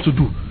tell people what to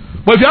do.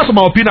 But if you ask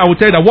my opinion, I will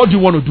tell you that what do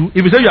you want to do?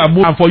 If you say you are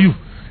moving, I'm for you.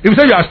 If you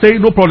say you are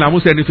staying, no problem, I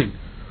won't say anything.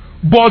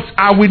 But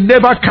I will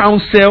never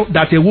counsel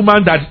that a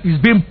woman that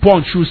is being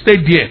punched should stay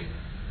there.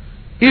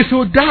 If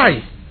you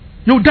die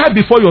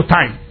before your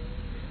time.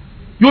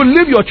 You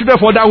leave your children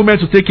for other women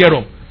to take care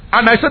of.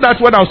 And I said that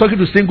when I was talking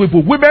to single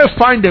people. Women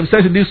find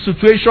themselves in this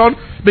situation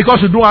because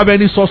you don't have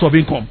any source of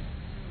income.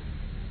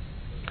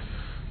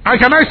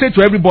 And can I say to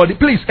everybody,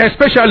 please,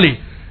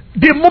 especially,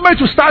 the moment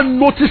you start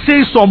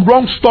noticing some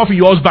wrong stuff in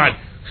your husband,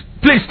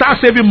 please start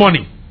saving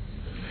money.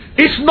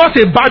 It's not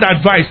a bad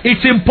advice.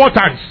 It's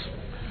important.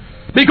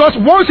 Because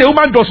once a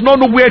woman does not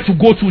know where to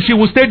go to, she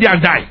will stay there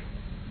and die.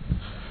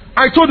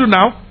 I told you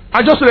now,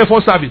 I just saw the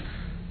first service.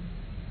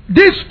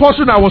 This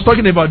person I was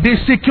talking about, the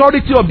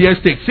security of the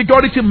estate,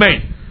 security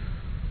men,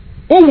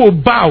 who will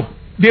bow,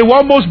 they will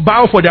almost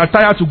bow for their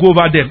tire to go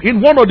over them. In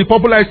one of the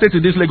popular estates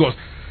in this Lagos,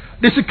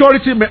 the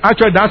security men,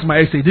 actually that's my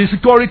estate, the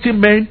security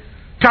men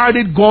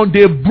carried gun,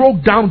 they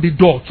broke down the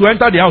door to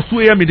enter the house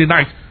 2 a.m. in the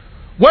night.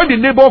 When the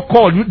neighbor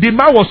called, the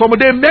man was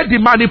someone, they met the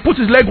man, he put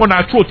his leg on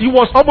her throat, he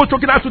was almost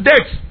choking her to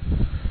death.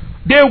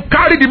 They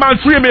carried the man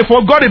 3 a.m.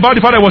 forgot about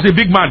the fact that he was a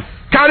big man,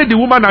 carried the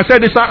woman and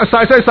said,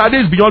 sir,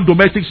 this is beyond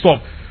domestic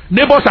stuff.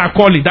 Neighbors are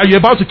calling that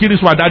you're about to kill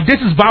this one, that this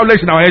is violence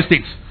in our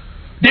estate.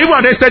 They even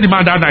arrested the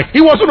man that night.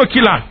 He was going to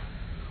kill her.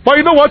 But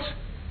you know what?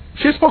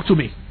 She spoke to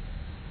me.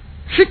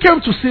 She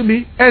came to see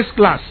me,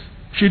 S-class.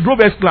 She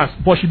drove S-class,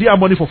 but she didn't have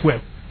money for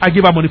fuel. I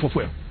gave her money for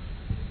fuel.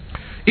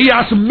 He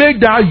has made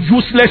her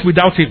useless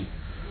without him.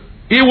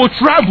 He will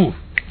travel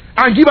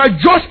and give her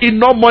just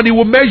enough money. He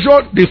will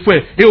measure the fuel.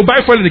 He will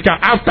buy fuel in the car,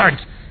 half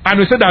tanks. And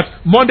we say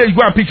that Monday you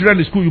go and pick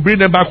children in school, you bring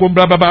them back home,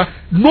 blah, blah, blah.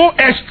 No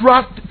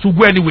extra to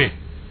go anywhere.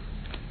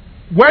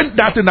 When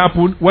that thing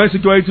happened, when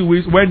security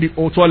was, when the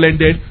hotel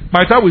ended,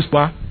 by the time we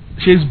spoke,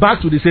 she's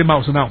back to the same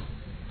house now.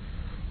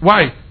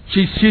 Why?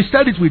 She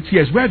said it with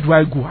tears. Where do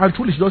I go? And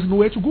truly, she doesn't know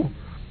where to go.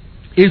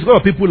 It's a lot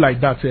of people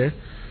like that.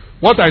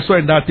 What I saw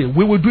in that thing,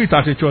 we will do it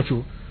as a church.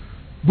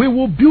 We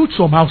will build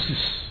some houses.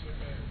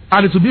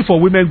 And it will be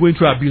for women going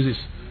through abuses.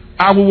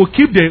 And we will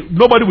keep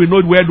nobody will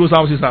know where those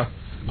houses are.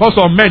 Because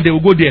some men, they will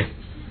go there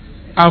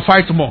and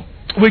fight more.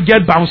 We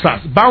get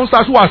bouncers.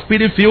 Bouncers who are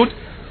speeding field,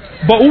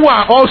 but who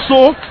are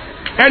also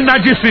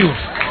energy field.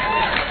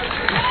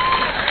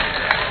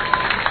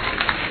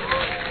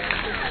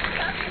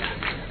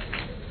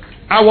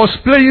 I was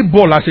playing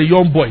ball as a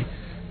young boy.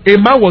 A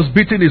man was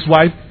beating his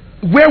wife.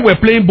 Where we're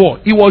playing ball,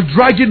 he was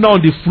dragging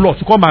down the floor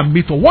to come and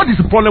meet her. What is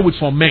the problem with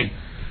some men?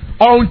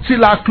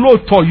 Until I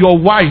clothed her, your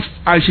wife,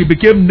 and she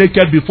became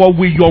naked before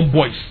we young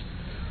boys.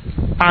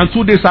 And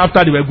 2 days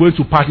after, they were going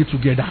to party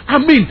together. I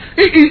mean,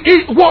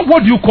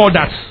 what do you call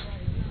that?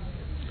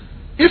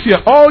 If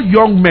you're all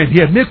young men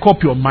here, make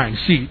up your mind.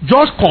 See,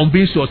 just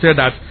convince yourself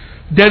that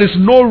there is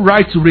no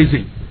right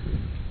reason.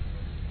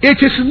 It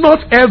is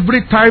not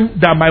every time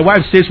that my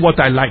wife says what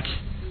I like.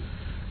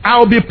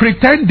 I'll be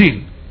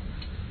pretending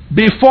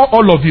before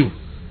all of you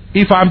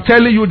If I'm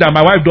telling you that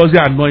my wife doesn't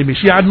annoy me,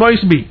 she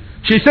annoys me.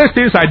 She says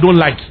things I don't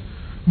like.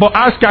 But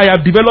ask her, I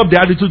have developed the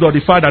attitude of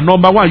the father.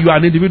 Number one, you are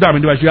an individual.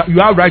 You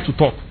have right to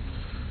talk.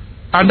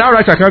 And that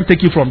right I can't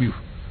take it from you.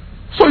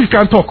 So you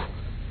can talk.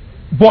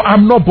 But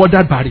I'm not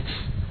bothered by it.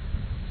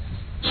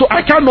 So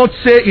I cannot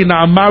say in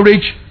our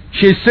marriage,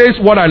 she says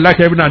what I like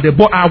every now and then,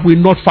 but I will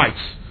not fight.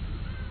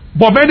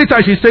 But many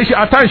times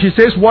at times she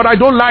says what I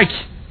don't like.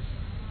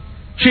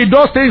 She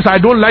does things I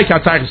don't like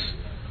at times.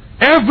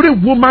 Every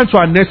woman to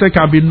an extent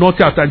can be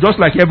naughty at times, just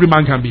like every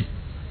man can be.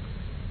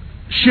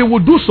 She will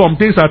do some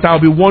things that I'll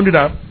be wondering,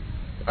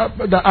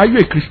 are you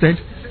a Christian?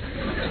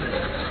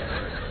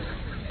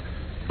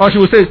 Or she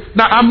will say,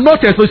 now I'm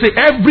not a, so say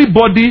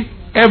everybody,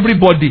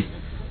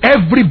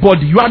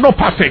 you are not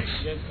perfect.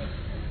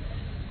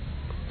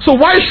 So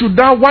why should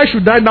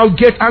I now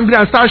get angry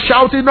and start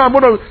shouting?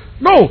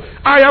 No,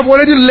 I have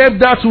already left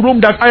that room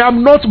that I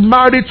am not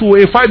married to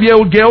a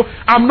 5-year-old girl.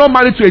 I'm not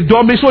married to a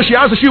dummy. So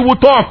she will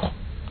talk.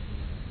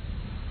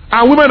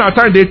 And women at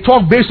times, they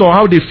talk based on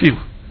how they feel.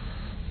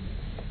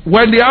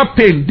 When they have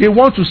pain, they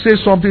want to say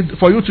something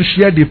for you to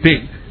share the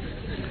pain.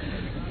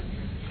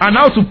 And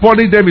how to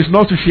punish them is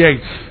not to share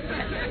it.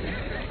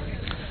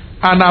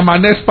 And I'm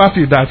an expert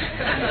in that.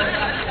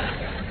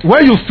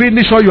 When you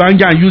finish all your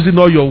anger and using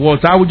all your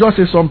words, I will just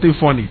say something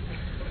funny.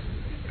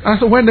 And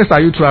so when next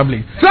are you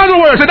traveling? That's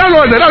what I said.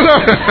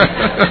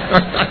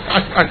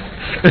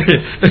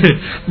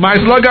 My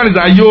slogan is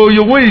that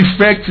you won't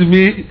affect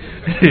me.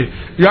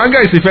 Your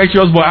anger is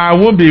infectious, but I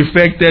won't be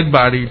affected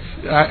by it.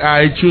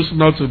 I choose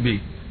not to be.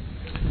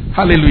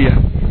 Hallelujah.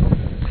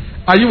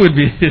 Are you with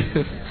me?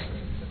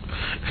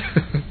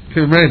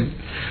 Amen.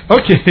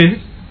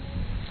 Okay.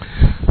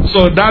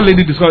 So that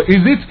lady discussed,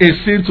 is it a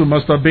sin to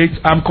masturbate?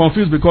 I'm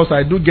confused because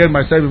I do get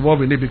myself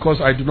involved in it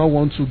because I do not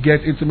want to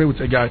get intimate with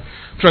a guy.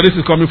 So this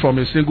is coming from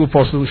a single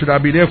person. Should I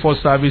be there for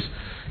service?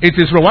 It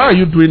is wrong. Why are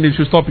you doing it? You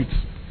should stop it.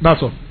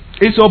 That's all.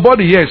 It's your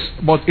body, yes,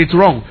 but it's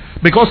wrong.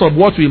 Because of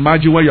what you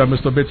imagine when you are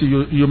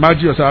masturbating. You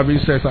imagine yourself having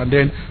sex and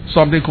then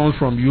something comes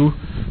from you.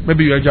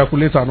 Maybe you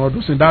ejaculate and all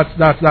those things.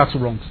 That's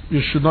wrong.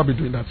 You should not be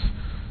doing that.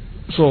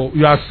 So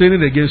you are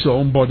sinning against your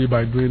own body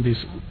by doing this.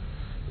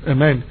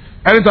 Amen.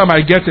 Anytime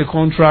I get a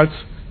contract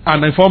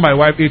and inform my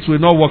wife, it will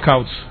not work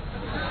out.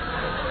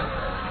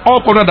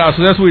 All contracts are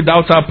successful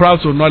without her,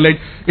 proud to knowledge.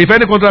 If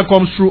any contract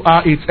comes through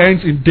her, it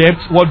ends in debt.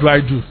 What do I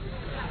do?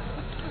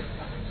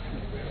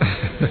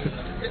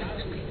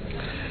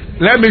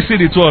 Let me see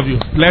the two of you.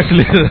 Let's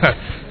listen.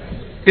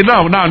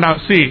 Now,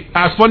 see,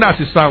 as funny as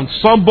it sounds,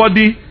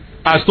 somebody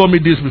has told me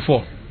this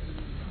before.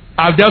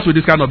 I've dealt with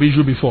this kind of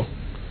issue before.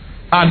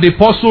 And the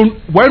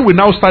person, when we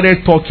now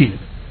started talking,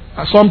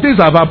 some things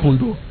have happened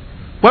though.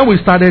 When we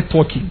started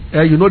talking,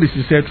 you know the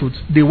sincere truth,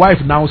 the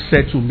wife now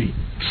said to me,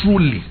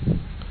 truly,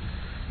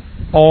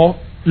 or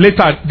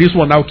later this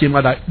one now came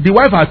out that the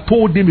wife had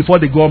told him before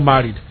they got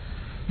married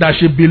that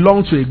she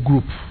belonged to a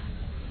group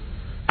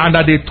and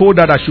that they told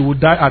her that she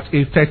would die at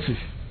age 30.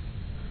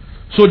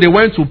 So they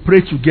went to pray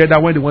together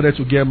when they wanted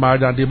to get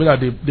married and they made that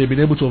they've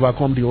been able to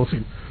overcome the whole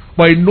thing.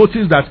 But he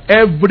noticed that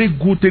every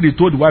good thing he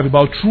told the wife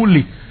about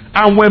truly,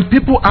 and when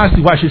people asked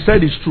why, she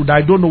said it's true, that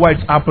I don't know why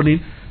it's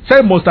happening.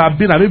 Said must have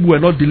been, and maybe we're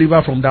not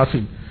delivered from that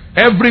thing.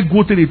 Every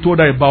good thing he told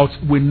her about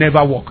will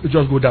never work. It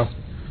just go down.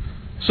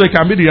 So it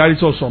can be the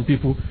reality of some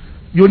people.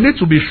 You need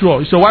to be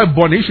sure. Is your wife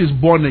born? If she's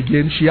born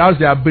again, she has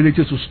the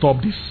ability to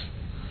stop this.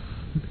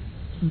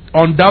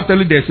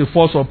 Undoubtedly, there's a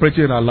force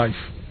operating in her life.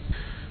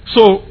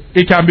 So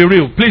it can be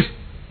real. Please,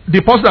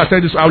 the person that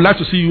said this, I would like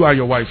to see you and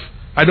your wife.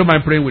 I don't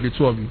mind praying with the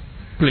two of you.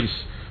 Please.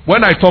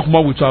 When I talk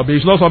more with her,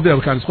 it's not something that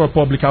we can discuss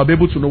public. I'll be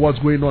able to know what's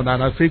going on,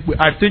 and I think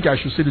I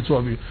should see the two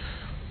of you.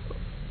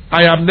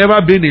 I have never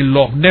been in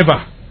love.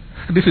 Never.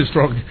 This is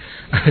strong.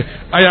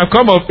 I have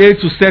come of age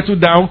to settle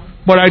down,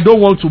 but I don't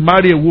want to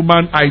marry a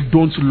woman I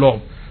don't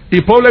love.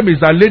 The problem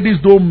is that ladies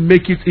don't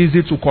make it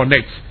easy to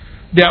connect.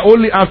 They are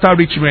only after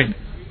rich men.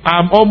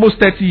 I'm almost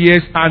 30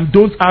 years and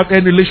don't have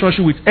any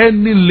relationship with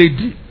any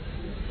lady.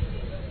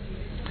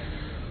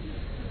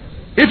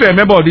 If you're a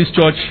member of this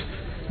church,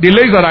 the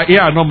ladies that are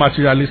here are not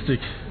materialistic.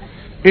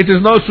 It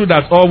is not true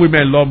that all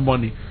women love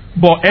money,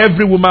 but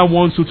every woman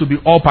wants you to be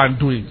up and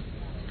doing.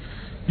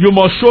 You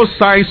must show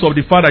signs of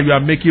the fact that you are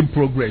making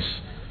progress.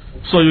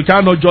 So you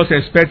cannot just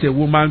expect a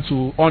woman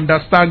to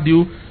understand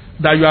you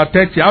that you are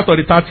 30. Out of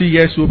the 30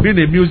 years, you've been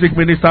a music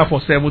minister for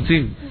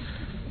 17.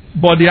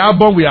 But the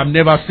album we have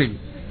never seen.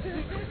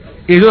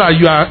 It's not that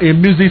you are a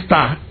music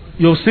star.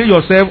 You see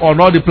yourself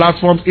on all the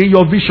platforms in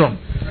your vision.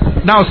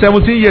 Now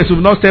 17 years, you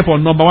will not step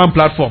on number one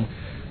platform.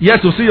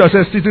 Yet to see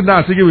yourself sitting down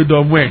and singing with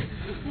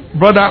Domwe.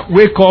 Brother,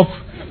 wake up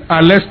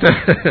and let's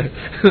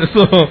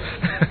so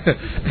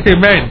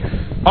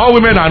amen. All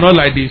women are not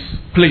like this.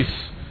 Please.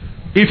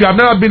 If you have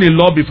never been in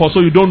love before,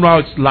 so you don't know how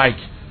it's like,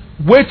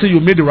 wait till you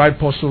meet the right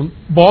person,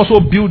 but also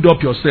build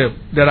up yourself.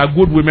 There are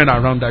good women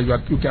around that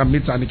you can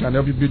meet and it can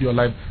help you build your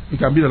life. You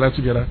can build your life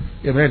together.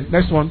 Amen.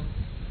 Next one.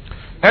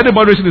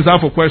 Anybody raising his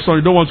hand for question,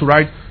 you don't want to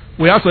write.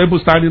 We have some people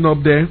standing up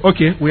there.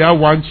 Okay, we have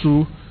 1,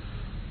 2.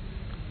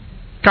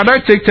 Can I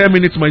take 10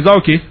 minutes more? Is that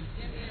okay?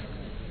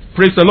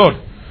 Praise the Lord.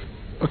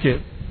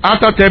 Okay.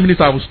 After 10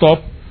 minutes, I will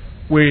stop.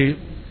 We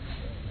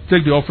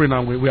take the offering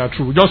and we are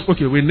through.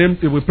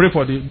 We pray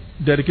for the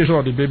dedication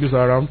of the babies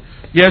around.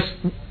 Yes,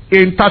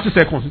 in 30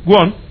 seconds. Go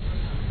on.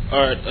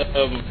 All right.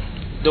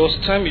 There was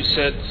a time you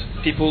said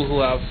people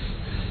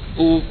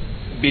who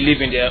believe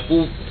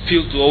who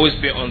feel to always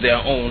be on their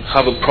own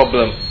have a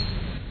problem.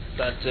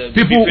 That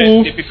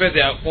they prefer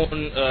their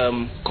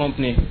own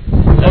company.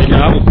 That they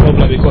have a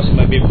problem because it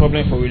might be a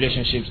problem for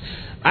relationships.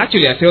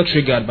 Actually, I felt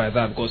triggered by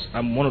that because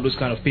I'm one of those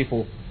kind of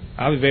people.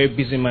 I have a very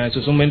busy mind,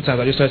 so many times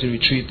I just try to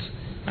retreat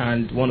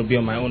and want to be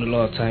on my own a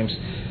lot of times.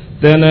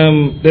 Then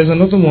there's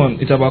another one.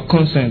 It's about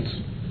consent.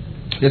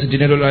 There's a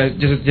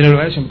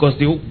generalization because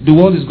the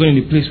world is going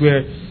in a place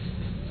where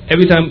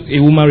every time a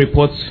woman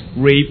reports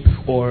rape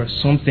or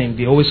something,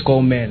 they always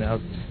call men are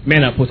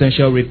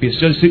potential rapists.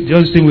 Just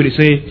the same way they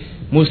say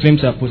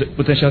Muslims are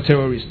potential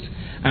terrorists,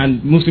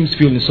 and Muslims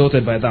feel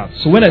insulted by that.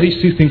 So when I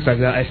see things like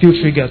that, I feel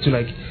triggered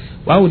to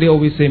why would they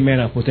always say men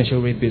are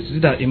potential rapists? Is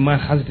it that a man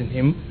has it in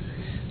him?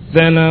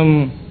 Then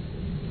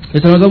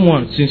there's another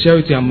one,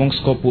 sincerity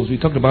amongst couples. We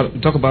talk about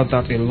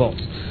that a lot,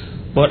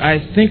 but I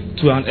think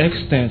to an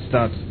extent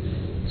that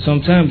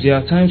sometimes there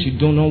are times you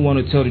do not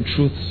want to tell the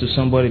truth to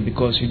somebody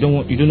because you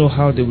don't know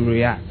how they will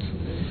react,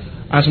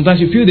 and sometimes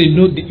you feel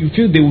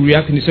they will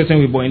react in a certain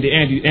way, but in the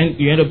end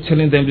you end up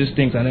telling them these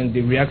things and then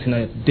they react in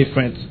a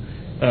different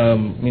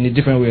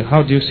way.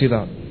 How do you see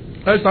that?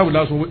 Let's start with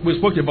that one. We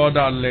spoke about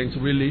that at length,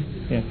 really.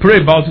 Yeah. Pray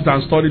about it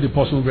and study the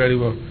person very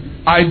well.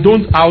 I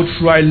don't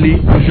outrightly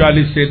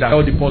usually say that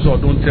tell the person or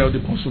don't tell the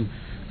person.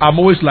 I'm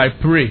always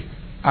pray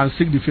and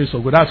seek the face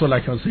of God. That's all I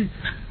can say.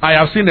 I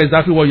have seen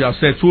exactly what you have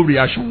said, two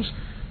reactions.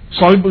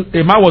 Some people,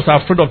 a man was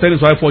afraid of telling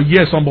his wife for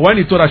years, but when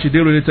he told her, she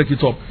didn't really take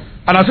it up.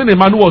 And I've seen a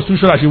man who was too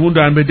sure that she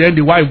wouldn't, but then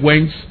the wife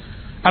went.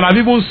 And I've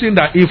even seen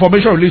that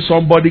information released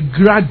somebody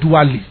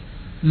gradually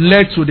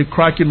led to the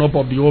cracking up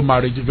of the whole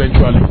marriage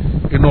eventually,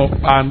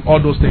 and all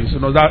those things,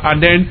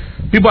 and then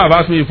people have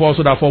asked me before,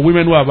 so that for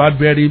women who have had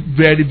very,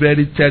 very,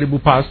 very terrible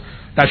past,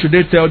 that should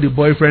they tell the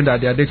boyfriend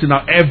that they are dating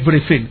now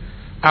everything?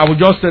 I would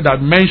just say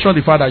that mention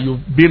the fact that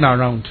you've been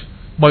around,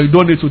 but you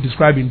don't need to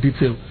describe in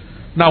detail.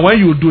 Now, when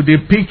you do, the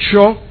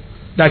picture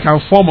that can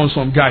form on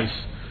some guys,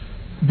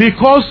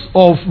 because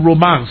of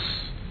romance,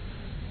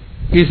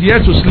 he's here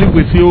to sleep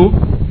with you,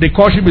 the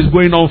courtship is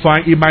going on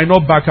fine, he might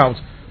not back out.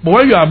 But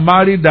when you are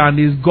married and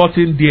he's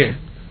gotten there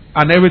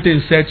and everything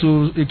is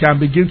settled, it can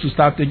begin to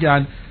start thinking.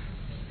 And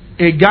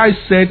a guy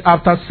said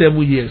after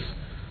 7 years,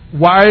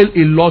 while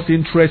he lost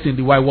interest in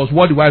the wife, was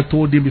what the wife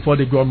told him before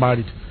they got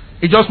married.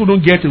 He just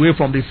couldn't get away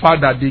from the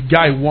fact that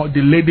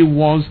the lady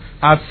once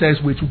had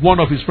sex with one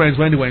of his friends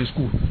when they were in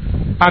school.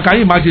 And can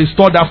you imagine, he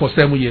stored that for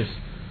 7 years.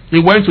 He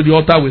went to the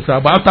altar with her,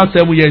 but after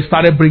 7 years, he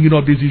started bringing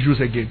up these issues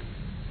again.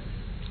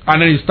 And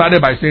then he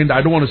started by saying that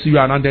I don't want to see you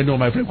around any of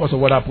my friends because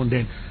of what happened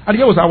then.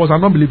 And I was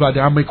an unbeliever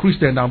then. I'm a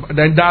Christian. And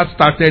then that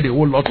started a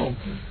whole lot of...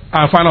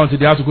 And finally,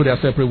 they have to go their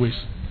separate ways.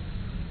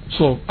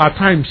 So, at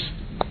times...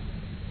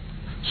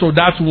 So,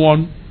 that's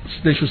one.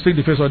 They should stick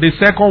the face on. The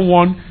second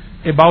one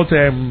about...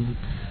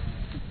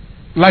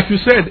 like you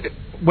said,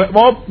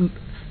 well,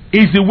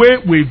 is the way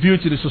we view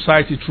it in the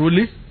society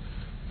truly.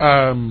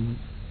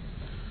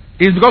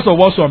 It's because of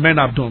what some men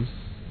have done.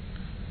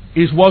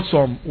 It's what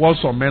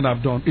some men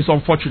have done. It's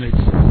unfortunate.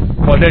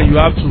 But then you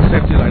have to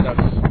accept it like that.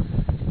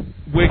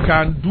 We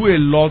can do a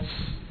lot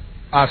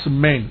as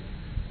men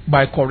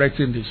by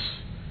correcting this.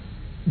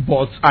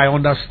 But I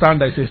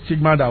understand that it's a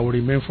stigma that will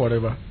remain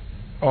forever.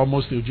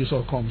 Almost till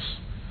Jesus comes.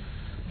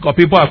 Because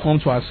people have come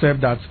to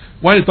accept that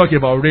when they talk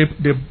about rape,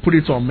 they put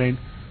it on men.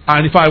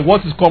 And in fact,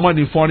 what is common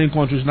in foreign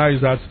countries now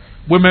is that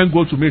women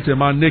go to meet a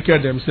man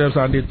naked themselves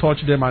and they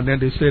touch them, and then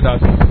they say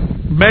that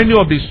many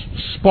of the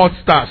sports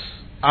stars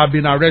have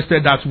been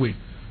arrested that way.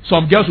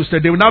 Some girls will say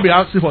they will now be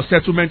asking for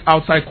settlement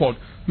outside court.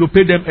 You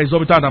pay them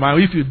exorbitant amount.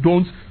 If you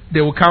don't,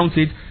 they will count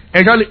it.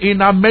 Exactly.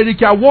 In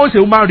America, once a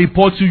woman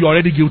reports you, you're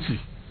already guilty.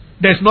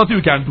 There's nothing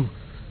you can do.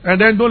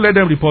 And then don't let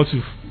them report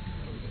you.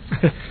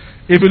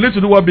 If you need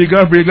to do what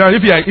bigger,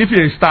 if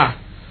you're a star,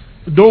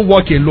 don't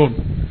walk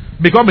alone.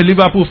 Become a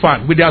Liverpool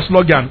fan with their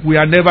slogan, we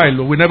are never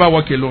alone, we never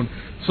walk alone.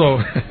 So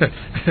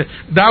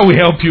that will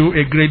help you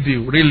a great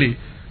deal, really.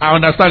 I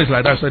understand it's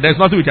like that. So there's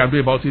nothing we can do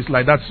about it. It's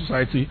like that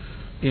society.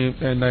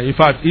 And in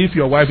fact, if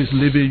your wife is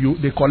leaving you,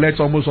 they collect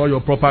almost all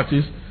your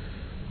properties.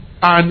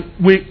 And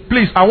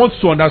please, I want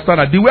you to understand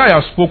that the way I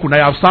have spoken,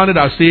 I have sounded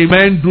as saying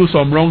men do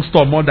some wrong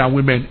stuff more than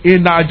women.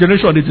 In our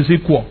generation, it is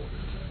equal.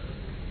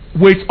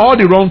 With all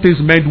the wrong things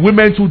men,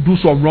 women too do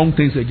some wrong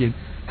things again.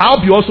 I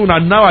hope you also know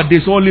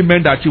nowadays only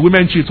men that cheat,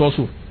 women cheat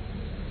also.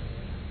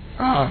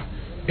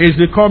 It's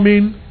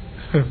becoming.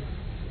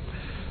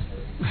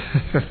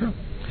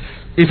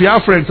 If you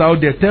have friends out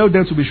there, tell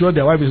them to be sure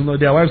their wives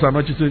are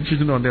not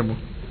cheating on them.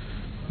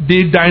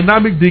 The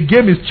dynamic, the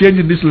game is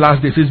changing these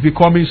last days. It's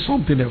becoming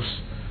something else.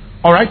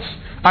 Alright?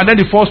 And then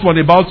the first one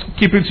about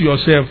keeping to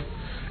yourself.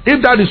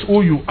 If that is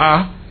who you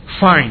are,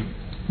 fine.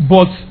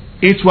 But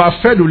it will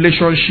affect the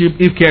relationship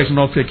if care is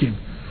not taken.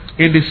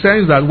 in the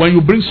sense that when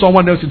you bring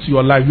someone else into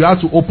your life, you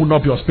have to open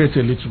up your space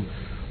a little.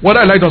 What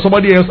I like that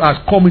somebody else has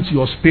come into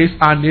your space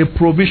and a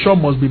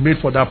provision must be made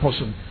for that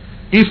person.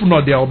 If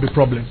not, there will be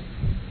problems.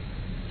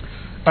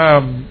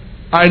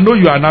 I know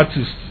you are an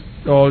artist,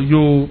 or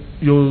you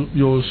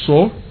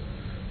sew,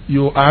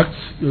 you act,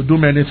 you do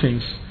many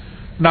things.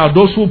 Now,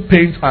 those who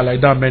paint are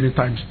like that many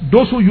times.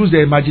 Those who use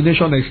their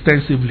imagination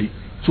extensively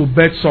to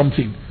bet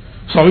something.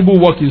 Some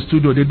people work in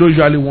studio, they don't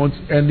usually want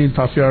any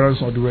interference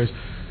or the rest.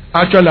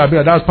 Actually, I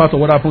mean, that's part of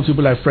what happens to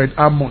people like Fred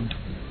Hammond.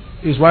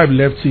 His wife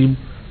left him.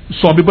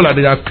 Some people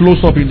they are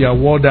close up in their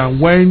world, and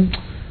when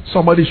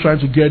somebody is trying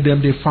to get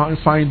them, they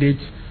find it.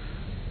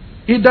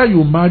 Either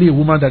you marry a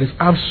woman that is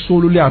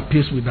absolutely at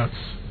peace with that,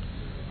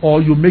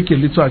 or you make a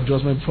little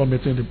adjustment before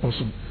meeting the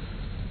person.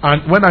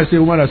 And when I say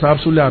woman that's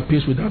absolutely at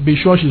peace with that, be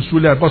sure she's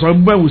truly at peace.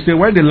 Some women will say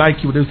when they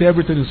like you, they say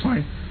everything is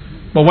fine.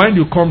 But when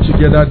you come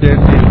together, then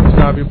they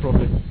start having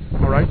problem.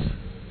 Alright?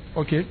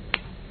 Okay?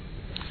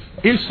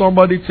 If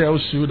somebody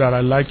tells you that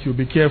I like you,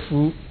 be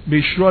careful.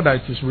 Be sure that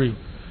it is real.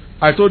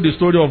 I told the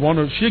story of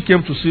she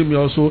came to see me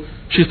also.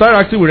 She started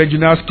acting with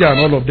Regina Ski and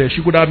all of them.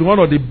 She could have been one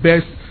of the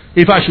best.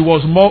 In fact,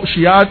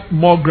 she had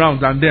more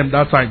ground than them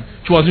that time.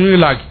 She was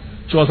really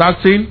she was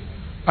acting,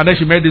 and then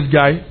she met this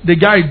guy. The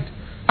guy,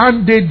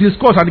 and they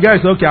discussed, and the guy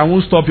said, okay, I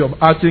won't stop your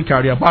acting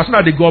career. But as soon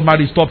as they got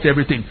married, he stopped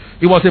everything.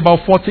 He was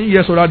about 14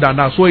 years older than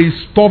her, so he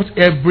stopped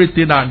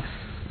everything. And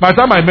by the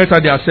time I met her,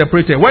 they are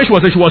separated. When she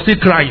was there, she was still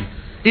crying.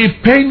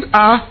 It pained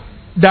her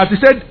that he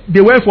said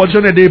they went for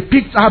audition and they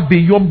picked her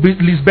beyond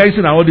Liz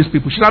Benson and all these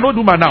people. She's an old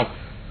woman now.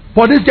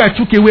 But this guy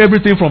took away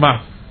everything from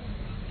her.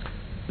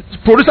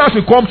 Producers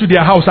will come to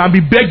their house and be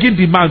begging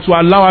the man to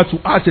allow her to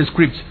act a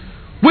script.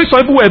 Which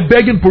some people were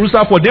begging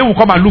producer for, they will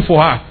come and look for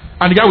her.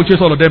 And the guy will chase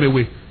all of them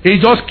away. He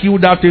just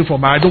killed that thing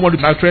from her. I don't want to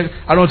be an actress.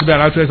 I don't want to be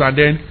an actress. And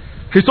then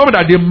he told me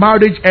that the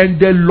marriage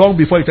ended long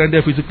before it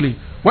ended physically.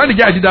 When the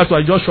guy did that, so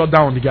I just shut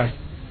down the guy.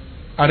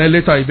 And then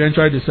later,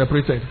 eventually, they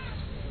separated.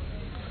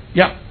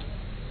 Yeah.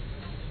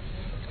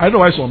 I don't know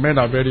why some men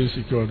are very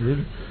insecure,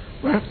 really.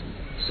 Well,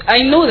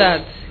 I know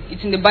that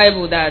it's in the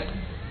Bible that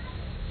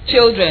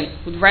children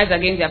would rise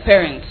against their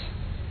parents.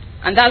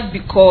 And that's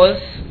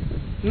because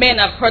men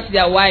have hurt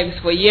their wives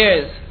for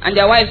years. And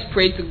their wives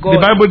pray to God.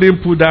 The Bible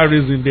didn't put that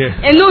reason there.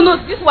 And no,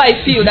 this is what I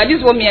feel. This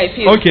is what I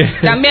feel. Okay.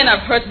 That men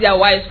have hurt their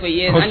wives for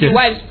years. Okay. And the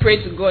wives pray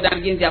to God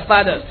against their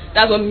fathers.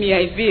 That's what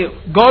I feel.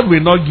 God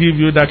will not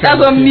give you that kind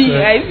That's of thing. That's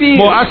what I feel.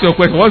 But ask your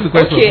question. What's the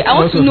question? Okay, I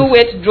want to know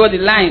where to draw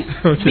the line.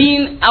 Okay.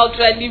 Being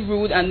outrightly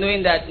rude and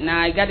knowing that,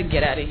 I got to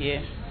get out of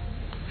here.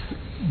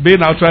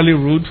 Being outrightly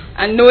rude?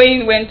 And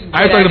knowing when to get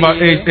I'm talking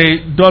about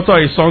a daughter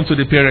or a son to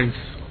the parents.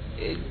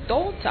 A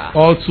daughter.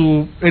 Or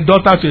to a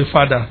daughter to a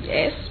father.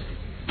 Yes.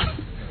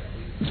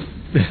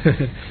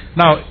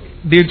 Now,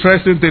 the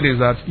interesting thing is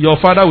that your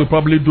father will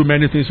probably do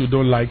many things you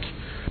don't like.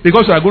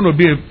 Because you are going to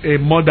be a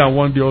mother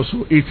one day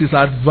also, it is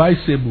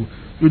advisable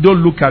you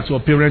don't look at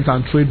your parents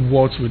and trade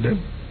words with them.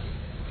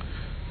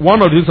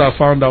 One of the things I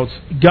found out,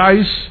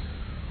 guys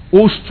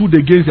who stood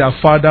against their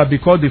father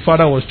because the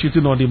father was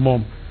cheating on the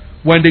mom,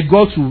 when they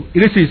got to,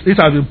 it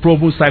has been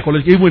proven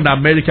psychologically, even in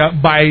America,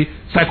 by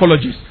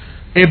psychologists.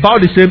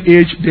 About the same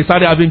age, they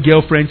started having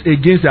girlfriends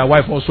against their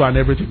wife also and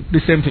everything.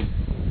 The same thing.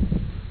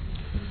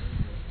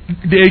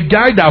 The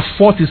guy that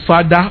fought his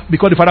father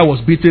because the father was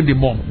beating the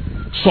mom.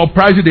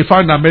 Surprisingly, they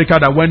found in America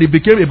that when he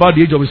became about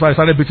the age of his father, he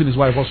started beating his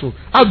wife also.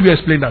 How do you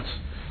explain that?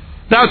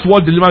 That's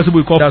what the deliverance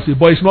people call that.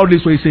 But it's not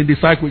this way. It's in the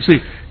cycle. See,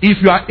 if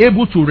you are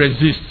able to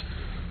resist,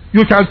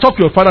 you can talk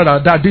to your father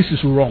that this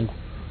is wrong.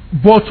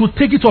 But to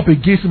take it up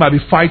against him and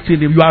be fighting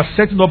him, you are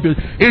setting up.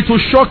 It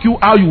will shock you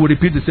how you will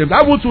repeat the same.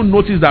 I want to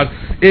notice that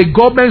a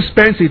government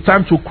spends a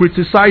time to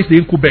criticize the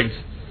incumbents,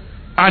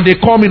 and they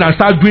come in and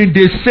start doing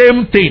the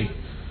same thing.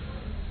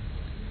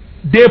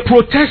 They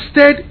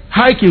protested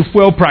hike in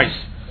fuel price.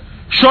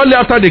 Shortly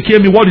after they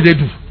came in, what did they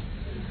do?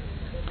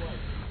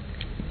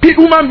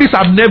 Human beings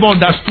have never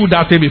understood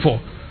that thing before.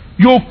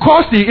 You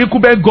cause the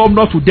incumbent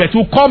governor to death.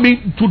 You come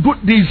in to do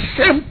the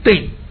same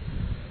thing.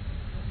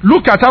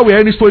 Look at how we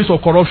have any stories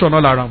of corruption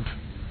all around.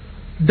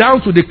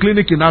 Down to the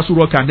clinic in Asu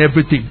Rock and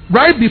everything.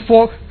 Right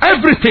before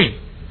everything.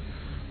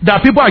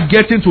 That people are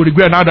getting to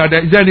regret now that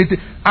there is anything.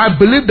 I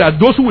believe that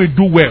those who will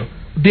do well,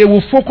 they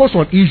will focus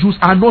on issues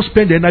and not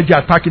spend the energy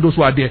attacking those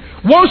who are there.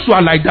 Once you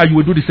are like that, you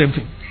will do the same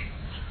thing.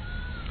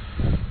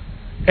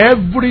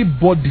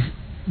 Everybody.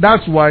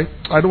 That's why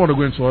I don't want to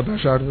go into all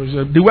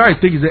that. The way I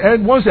think is that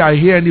once I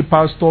hear any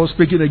pastor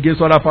speaking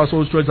against other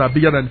pastors' strengths are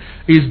bigger than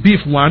his beef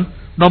one.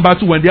 Number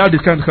two, when they have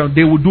this kind of,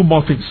 they will do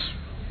more things.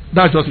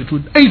 That's just the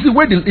truth. It's the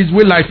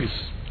way life is.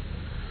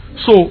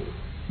 So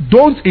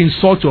don't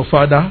insult your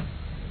father.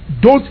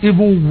 Don't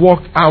even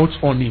walk out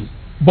on him.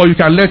 But you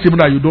can let him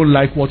know that you don't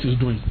like what he's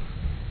doing.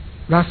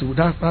 That's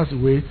the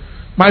way.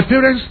 My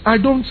parents, I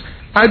don't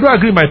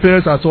agree with my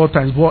parents at all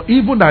times. But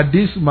even at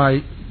this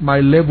my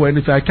level,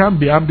 anything,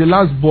 I'm the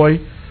last boy.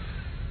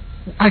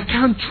 I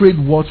can't trade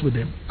words with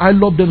them. I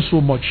love them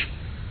so much.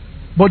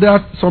 But there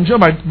are some things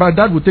my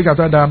dad would take at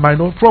that I might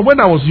not. From when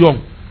I was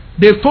young,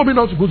 they told me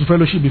not to go to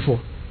fellowship before.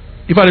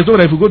 If I told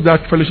them, if you go to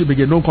that fellowship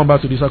again, don't come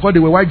back to this. I called they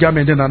were white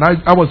German then, and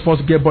I was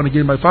forced to get born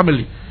again in my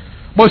family.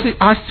 But see,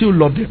 I still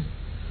love them.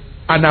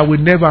 And I will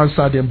never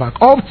answer them back.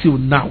 Up till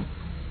now.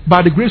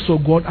 By the grace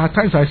of God, at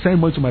times I send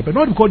money to my parents.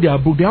 Not because they are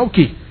broke, they are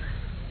okay.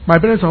 My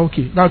parents are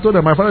okay. Now I told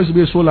them my father used to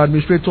be a sole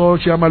administrator,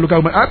 chairman,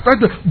 local.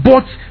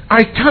 But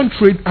I can't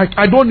trade.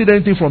 I don't need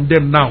anything from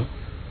them now.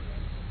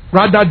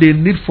 Rather, they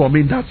need from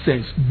me in that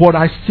sense. But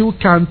I still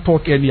can't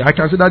talk any. I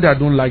can say that I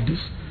don't like this.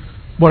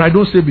 But I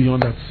don't say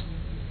beyond that.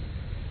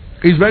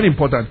 It's very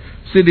important.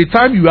 See, the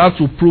time you have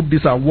to prove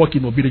this and work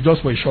in obedience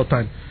just for a short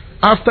time.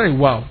 After a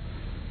while,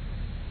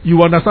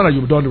 you understand that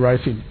you've done the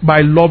right thing. By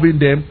loving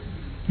them,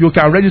 you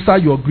can register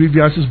your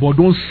grievances, but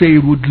don't say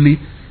rudely.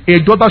 A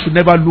daughter should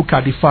never look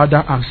at the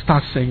father and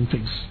start saying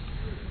things.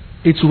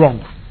 It's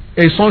wrong.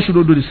 A son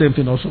shouldn't do the same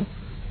thing also.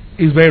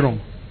 It's very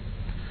wrong.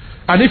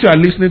 And if you are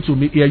listening to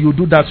me here, you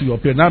do that to your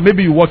parents. Now,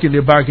 maybe you work in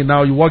a bank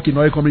now, you work in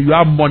oil company, you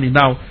have money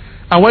now.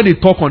 And when they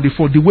talk on the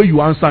phone, the way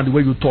you answer and the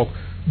way you talk,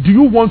 do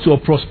you want your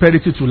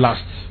prosperity to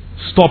last?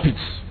 Stop it.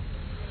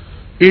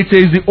 It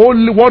is the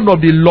only one of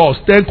the laws,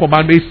 10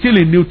 commandments, still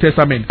in New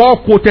Testament.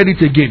 Paul quoted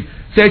it again.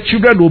 Said,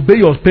 children, obey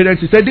your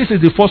parents. He said, this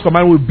is the first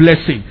commandment with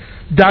blessing.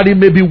 That it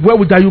may be well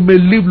with that you may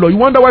live long. You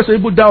wonder why some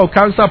people die of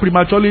cancer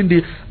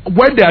prematurely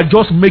when they are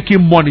just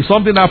making money.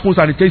 Something happens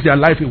and it takes their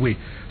life away.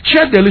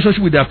 Check the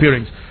relationship with their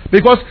parents.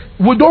 Because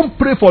we don't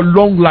pray for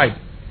long life.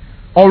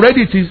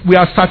 Already we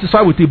are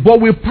satisfied with it.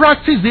 But we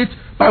practice it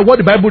by what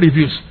the Bible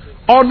reveals.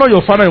 Honor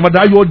your father and your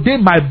mother, that your day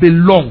might be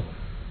long.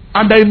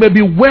 And that it may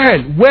be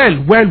well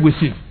with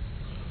you.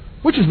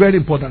 Which is very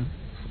important.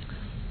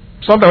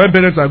 Sometimes when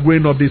parents are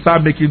growing up, they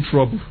start making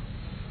trouble.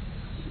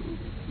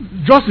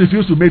 Just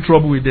refuse to make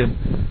trouble with them.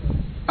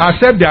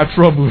 Accept their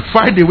trouble.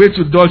 Find a way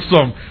to dodge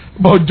some.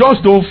 But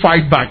just don't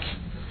fight back.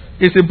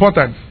 It's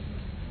important.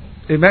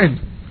 Amen.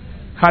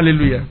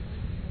 Hallelujah.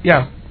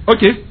 Yeah.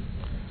 Okay.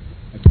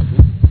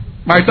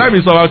 My time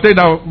is up. I'll say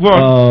now. Go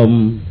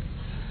on.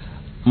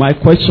 My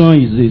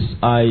question is this.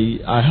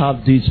 I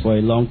have this for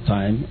a long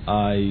time.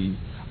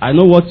 I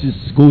know what is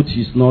good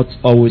is not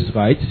always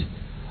right.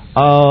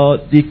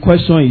 The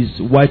question is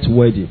white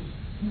wedding.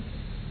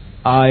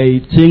 I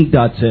think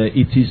that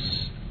it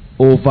is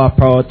over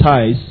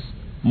prioritized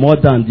more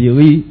than the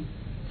real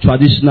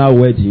traditional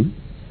wedding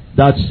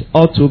that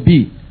ought to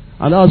be.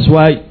 And that's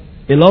why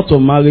a lot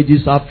of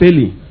marriages are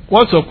failing.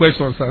 What's your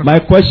question, sir? My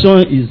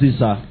question is this,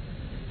 sir.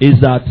 Is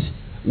that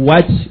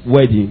white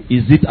wedding,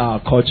 is it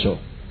our culture?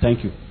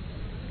 Thank you.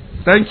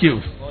 Thank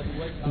you.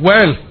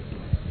 Well,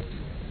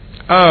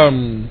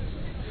 I'm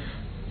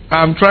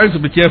trying to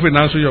be careful in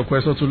answering your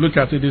question, to look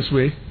at it this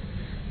way.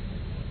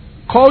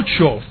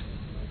 Culture.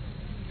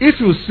 If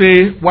you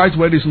say white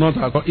wedding is not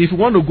our culture, if you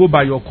want to go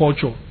by your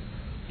culture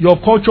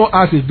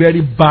has a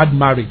very bad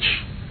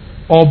marriage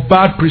or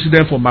bad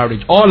precedent for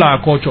marriage. All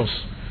our cultures.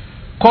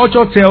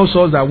 Culture tells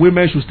us that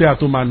women should stay at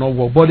home and not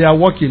work, but they are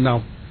working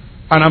now.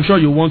 And I'm sure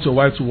you want your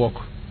wife to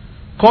work.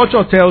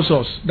 Culture tells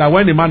us that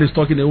when a man is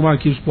talking, the woman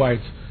keeps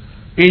quiet.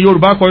 In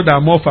Yoruba culture that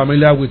I'm more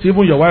familiar with,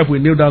 even your wife will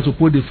kneel down to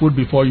put the food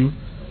before you.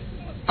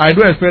 I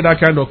don't expect that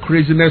kind of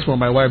craziness from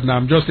my wife now.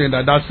 I'm just saying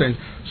that sense.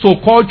 So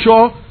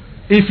culture,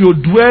 if you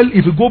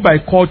go by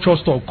culture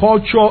stuff,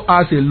 culture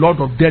has a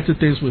lot of dirty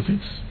things with it.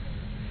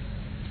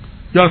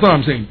 You understand what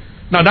I'm saying?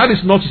 Now that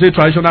is not to say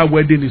traditional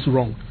wedding is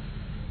wrong.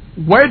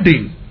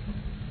 Wedding,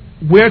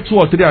 where 2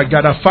 or 3 are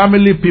gathered,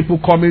 family, people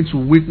coming to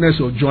witness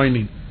or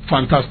joining,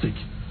 fantastic.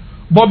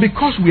 But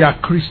because we are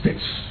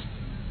Christians,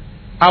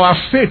 our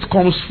faith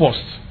comes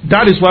first.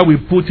 That is why we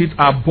put it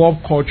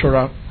above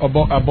cultural,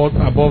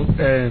 above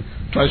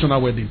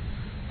traditional wedding.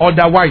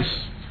 Otherwise,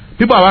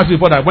 people have asked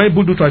before that when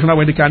people do traditional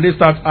wedding, can they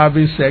start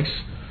having sex?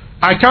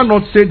 I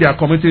cannot say they are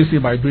committing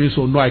sin by doing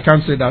so. No, I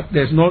can't say that.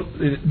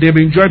 They've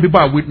enjoyed, people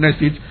have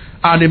witnessed it.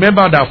 And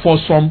remember that for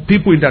some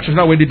people in their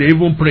traditional wedding, they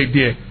even pray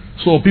there.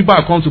 So people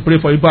have come to pray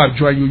for you, people have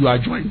joined you, you are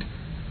joined.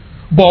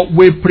 But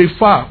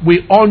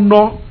we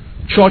honor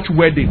church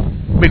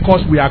wedding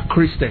because we are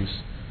Christians.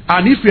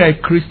 And if you are a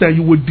Christian,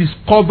 you will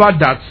discover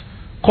that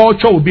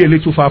culture will be a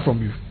little far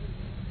from you.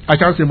 I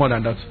can't say more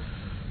than that.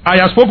 I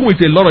have spoken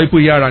with a lot of people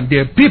here and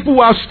there. People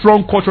who have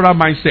strong cultural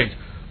mindset.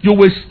 You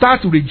will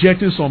start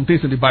rejecting some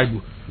things in the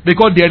Bible.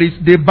 Because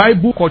the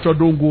Bible culture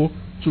don't go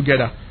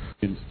together.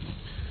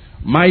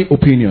 My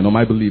opinion or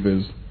my belief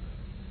is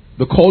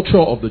the culture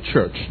of the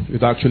church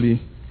is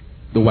actually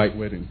the white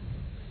wedding.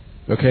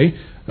 Okay?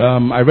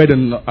 I read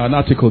an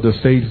article that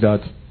says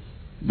that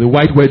the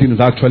white wedding is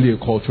actually a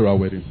cultural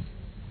wedding.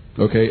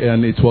 Okay?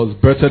 And it was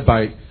birthed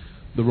by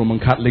the Roman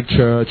Catholic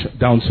Church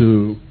down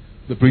to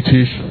the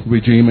British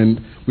regime,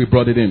 and we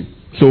brought it in.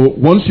 So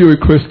once you're a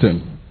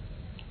Christian,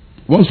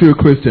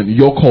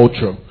 your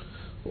culture,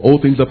 all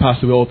things are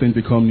passed away, all things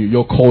become new.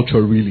 Your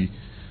culture really,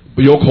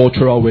 but your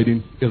cultural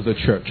wedding is the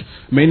church.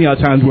 Many a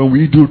times when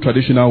we do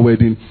traditional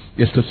wedding,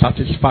 it's to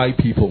satisfy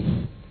people,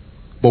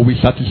 but we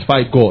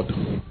satisfy God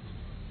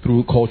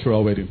through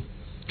cultural wedding.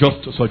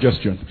 Just a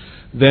suggestion.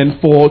 Then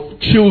for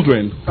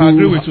children, I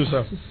agree with you,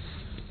 sir.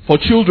 For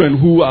children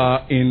who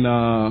are in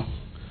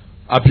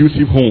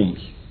abusive homes,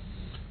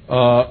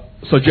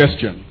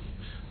 suggestion.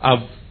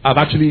 I've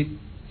actually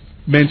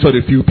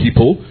mentored a few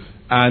people,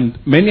 and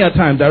many a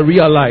times I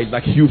realized,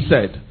 like Hugh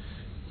said,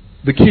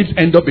 the kids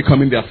end up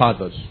becoming their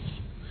fathers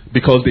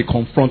because they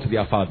confront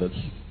their fathers.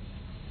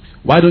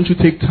 Why don't you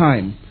take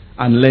time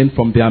and learn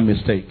from their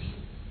mistakes?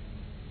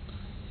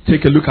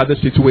 Take a look at the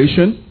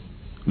situation,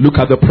 look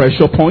at the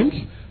pressure points.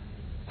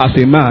 As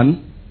a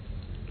man,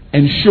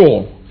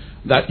 ensure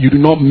that you do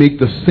not make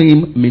the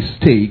same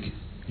mistake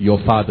your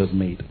fathers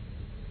made.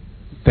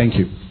 Thank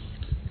you.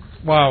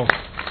 Wow.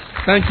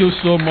 Thank you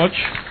so much.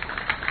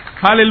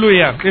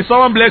 Hallelujah. Is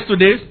someone blessed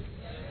today?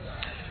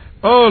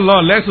 Oh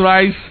Lord, let's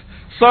rise.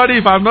 Sorry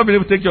if I've not been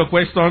able to take your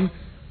question.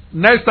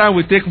 Next time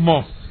we take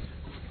more.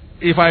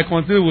 If I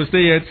continue, we'll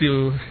stay here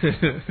till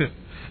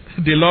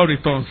the Lord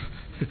returns.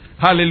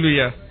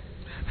 Hallelujah.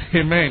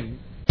 Amen.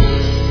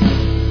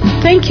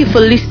 Thank you for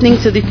listening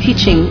to the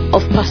teaching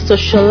of Pastor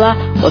Shola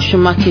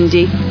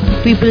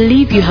Osunmakinde. We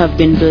believe you have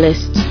been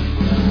blessed.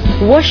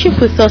 Worship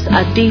with us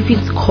at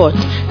David's Court,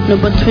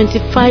 number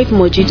 25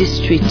 Mojidi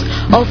Street,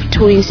 off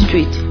Twin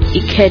Street,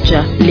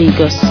 Ikeja,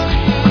 Lagos.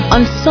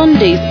 On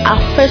Sundays,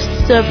 our first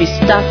service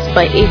starts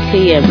by 8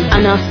 a.m.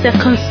 and our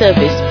second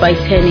service by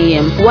 10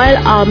 a.m., while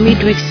our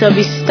midweek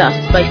service starts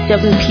by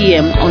 7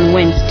 p.m. on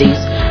Wednesdays.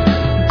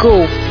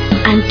 Go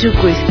and do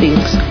great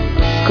things.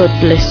 God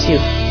bless you.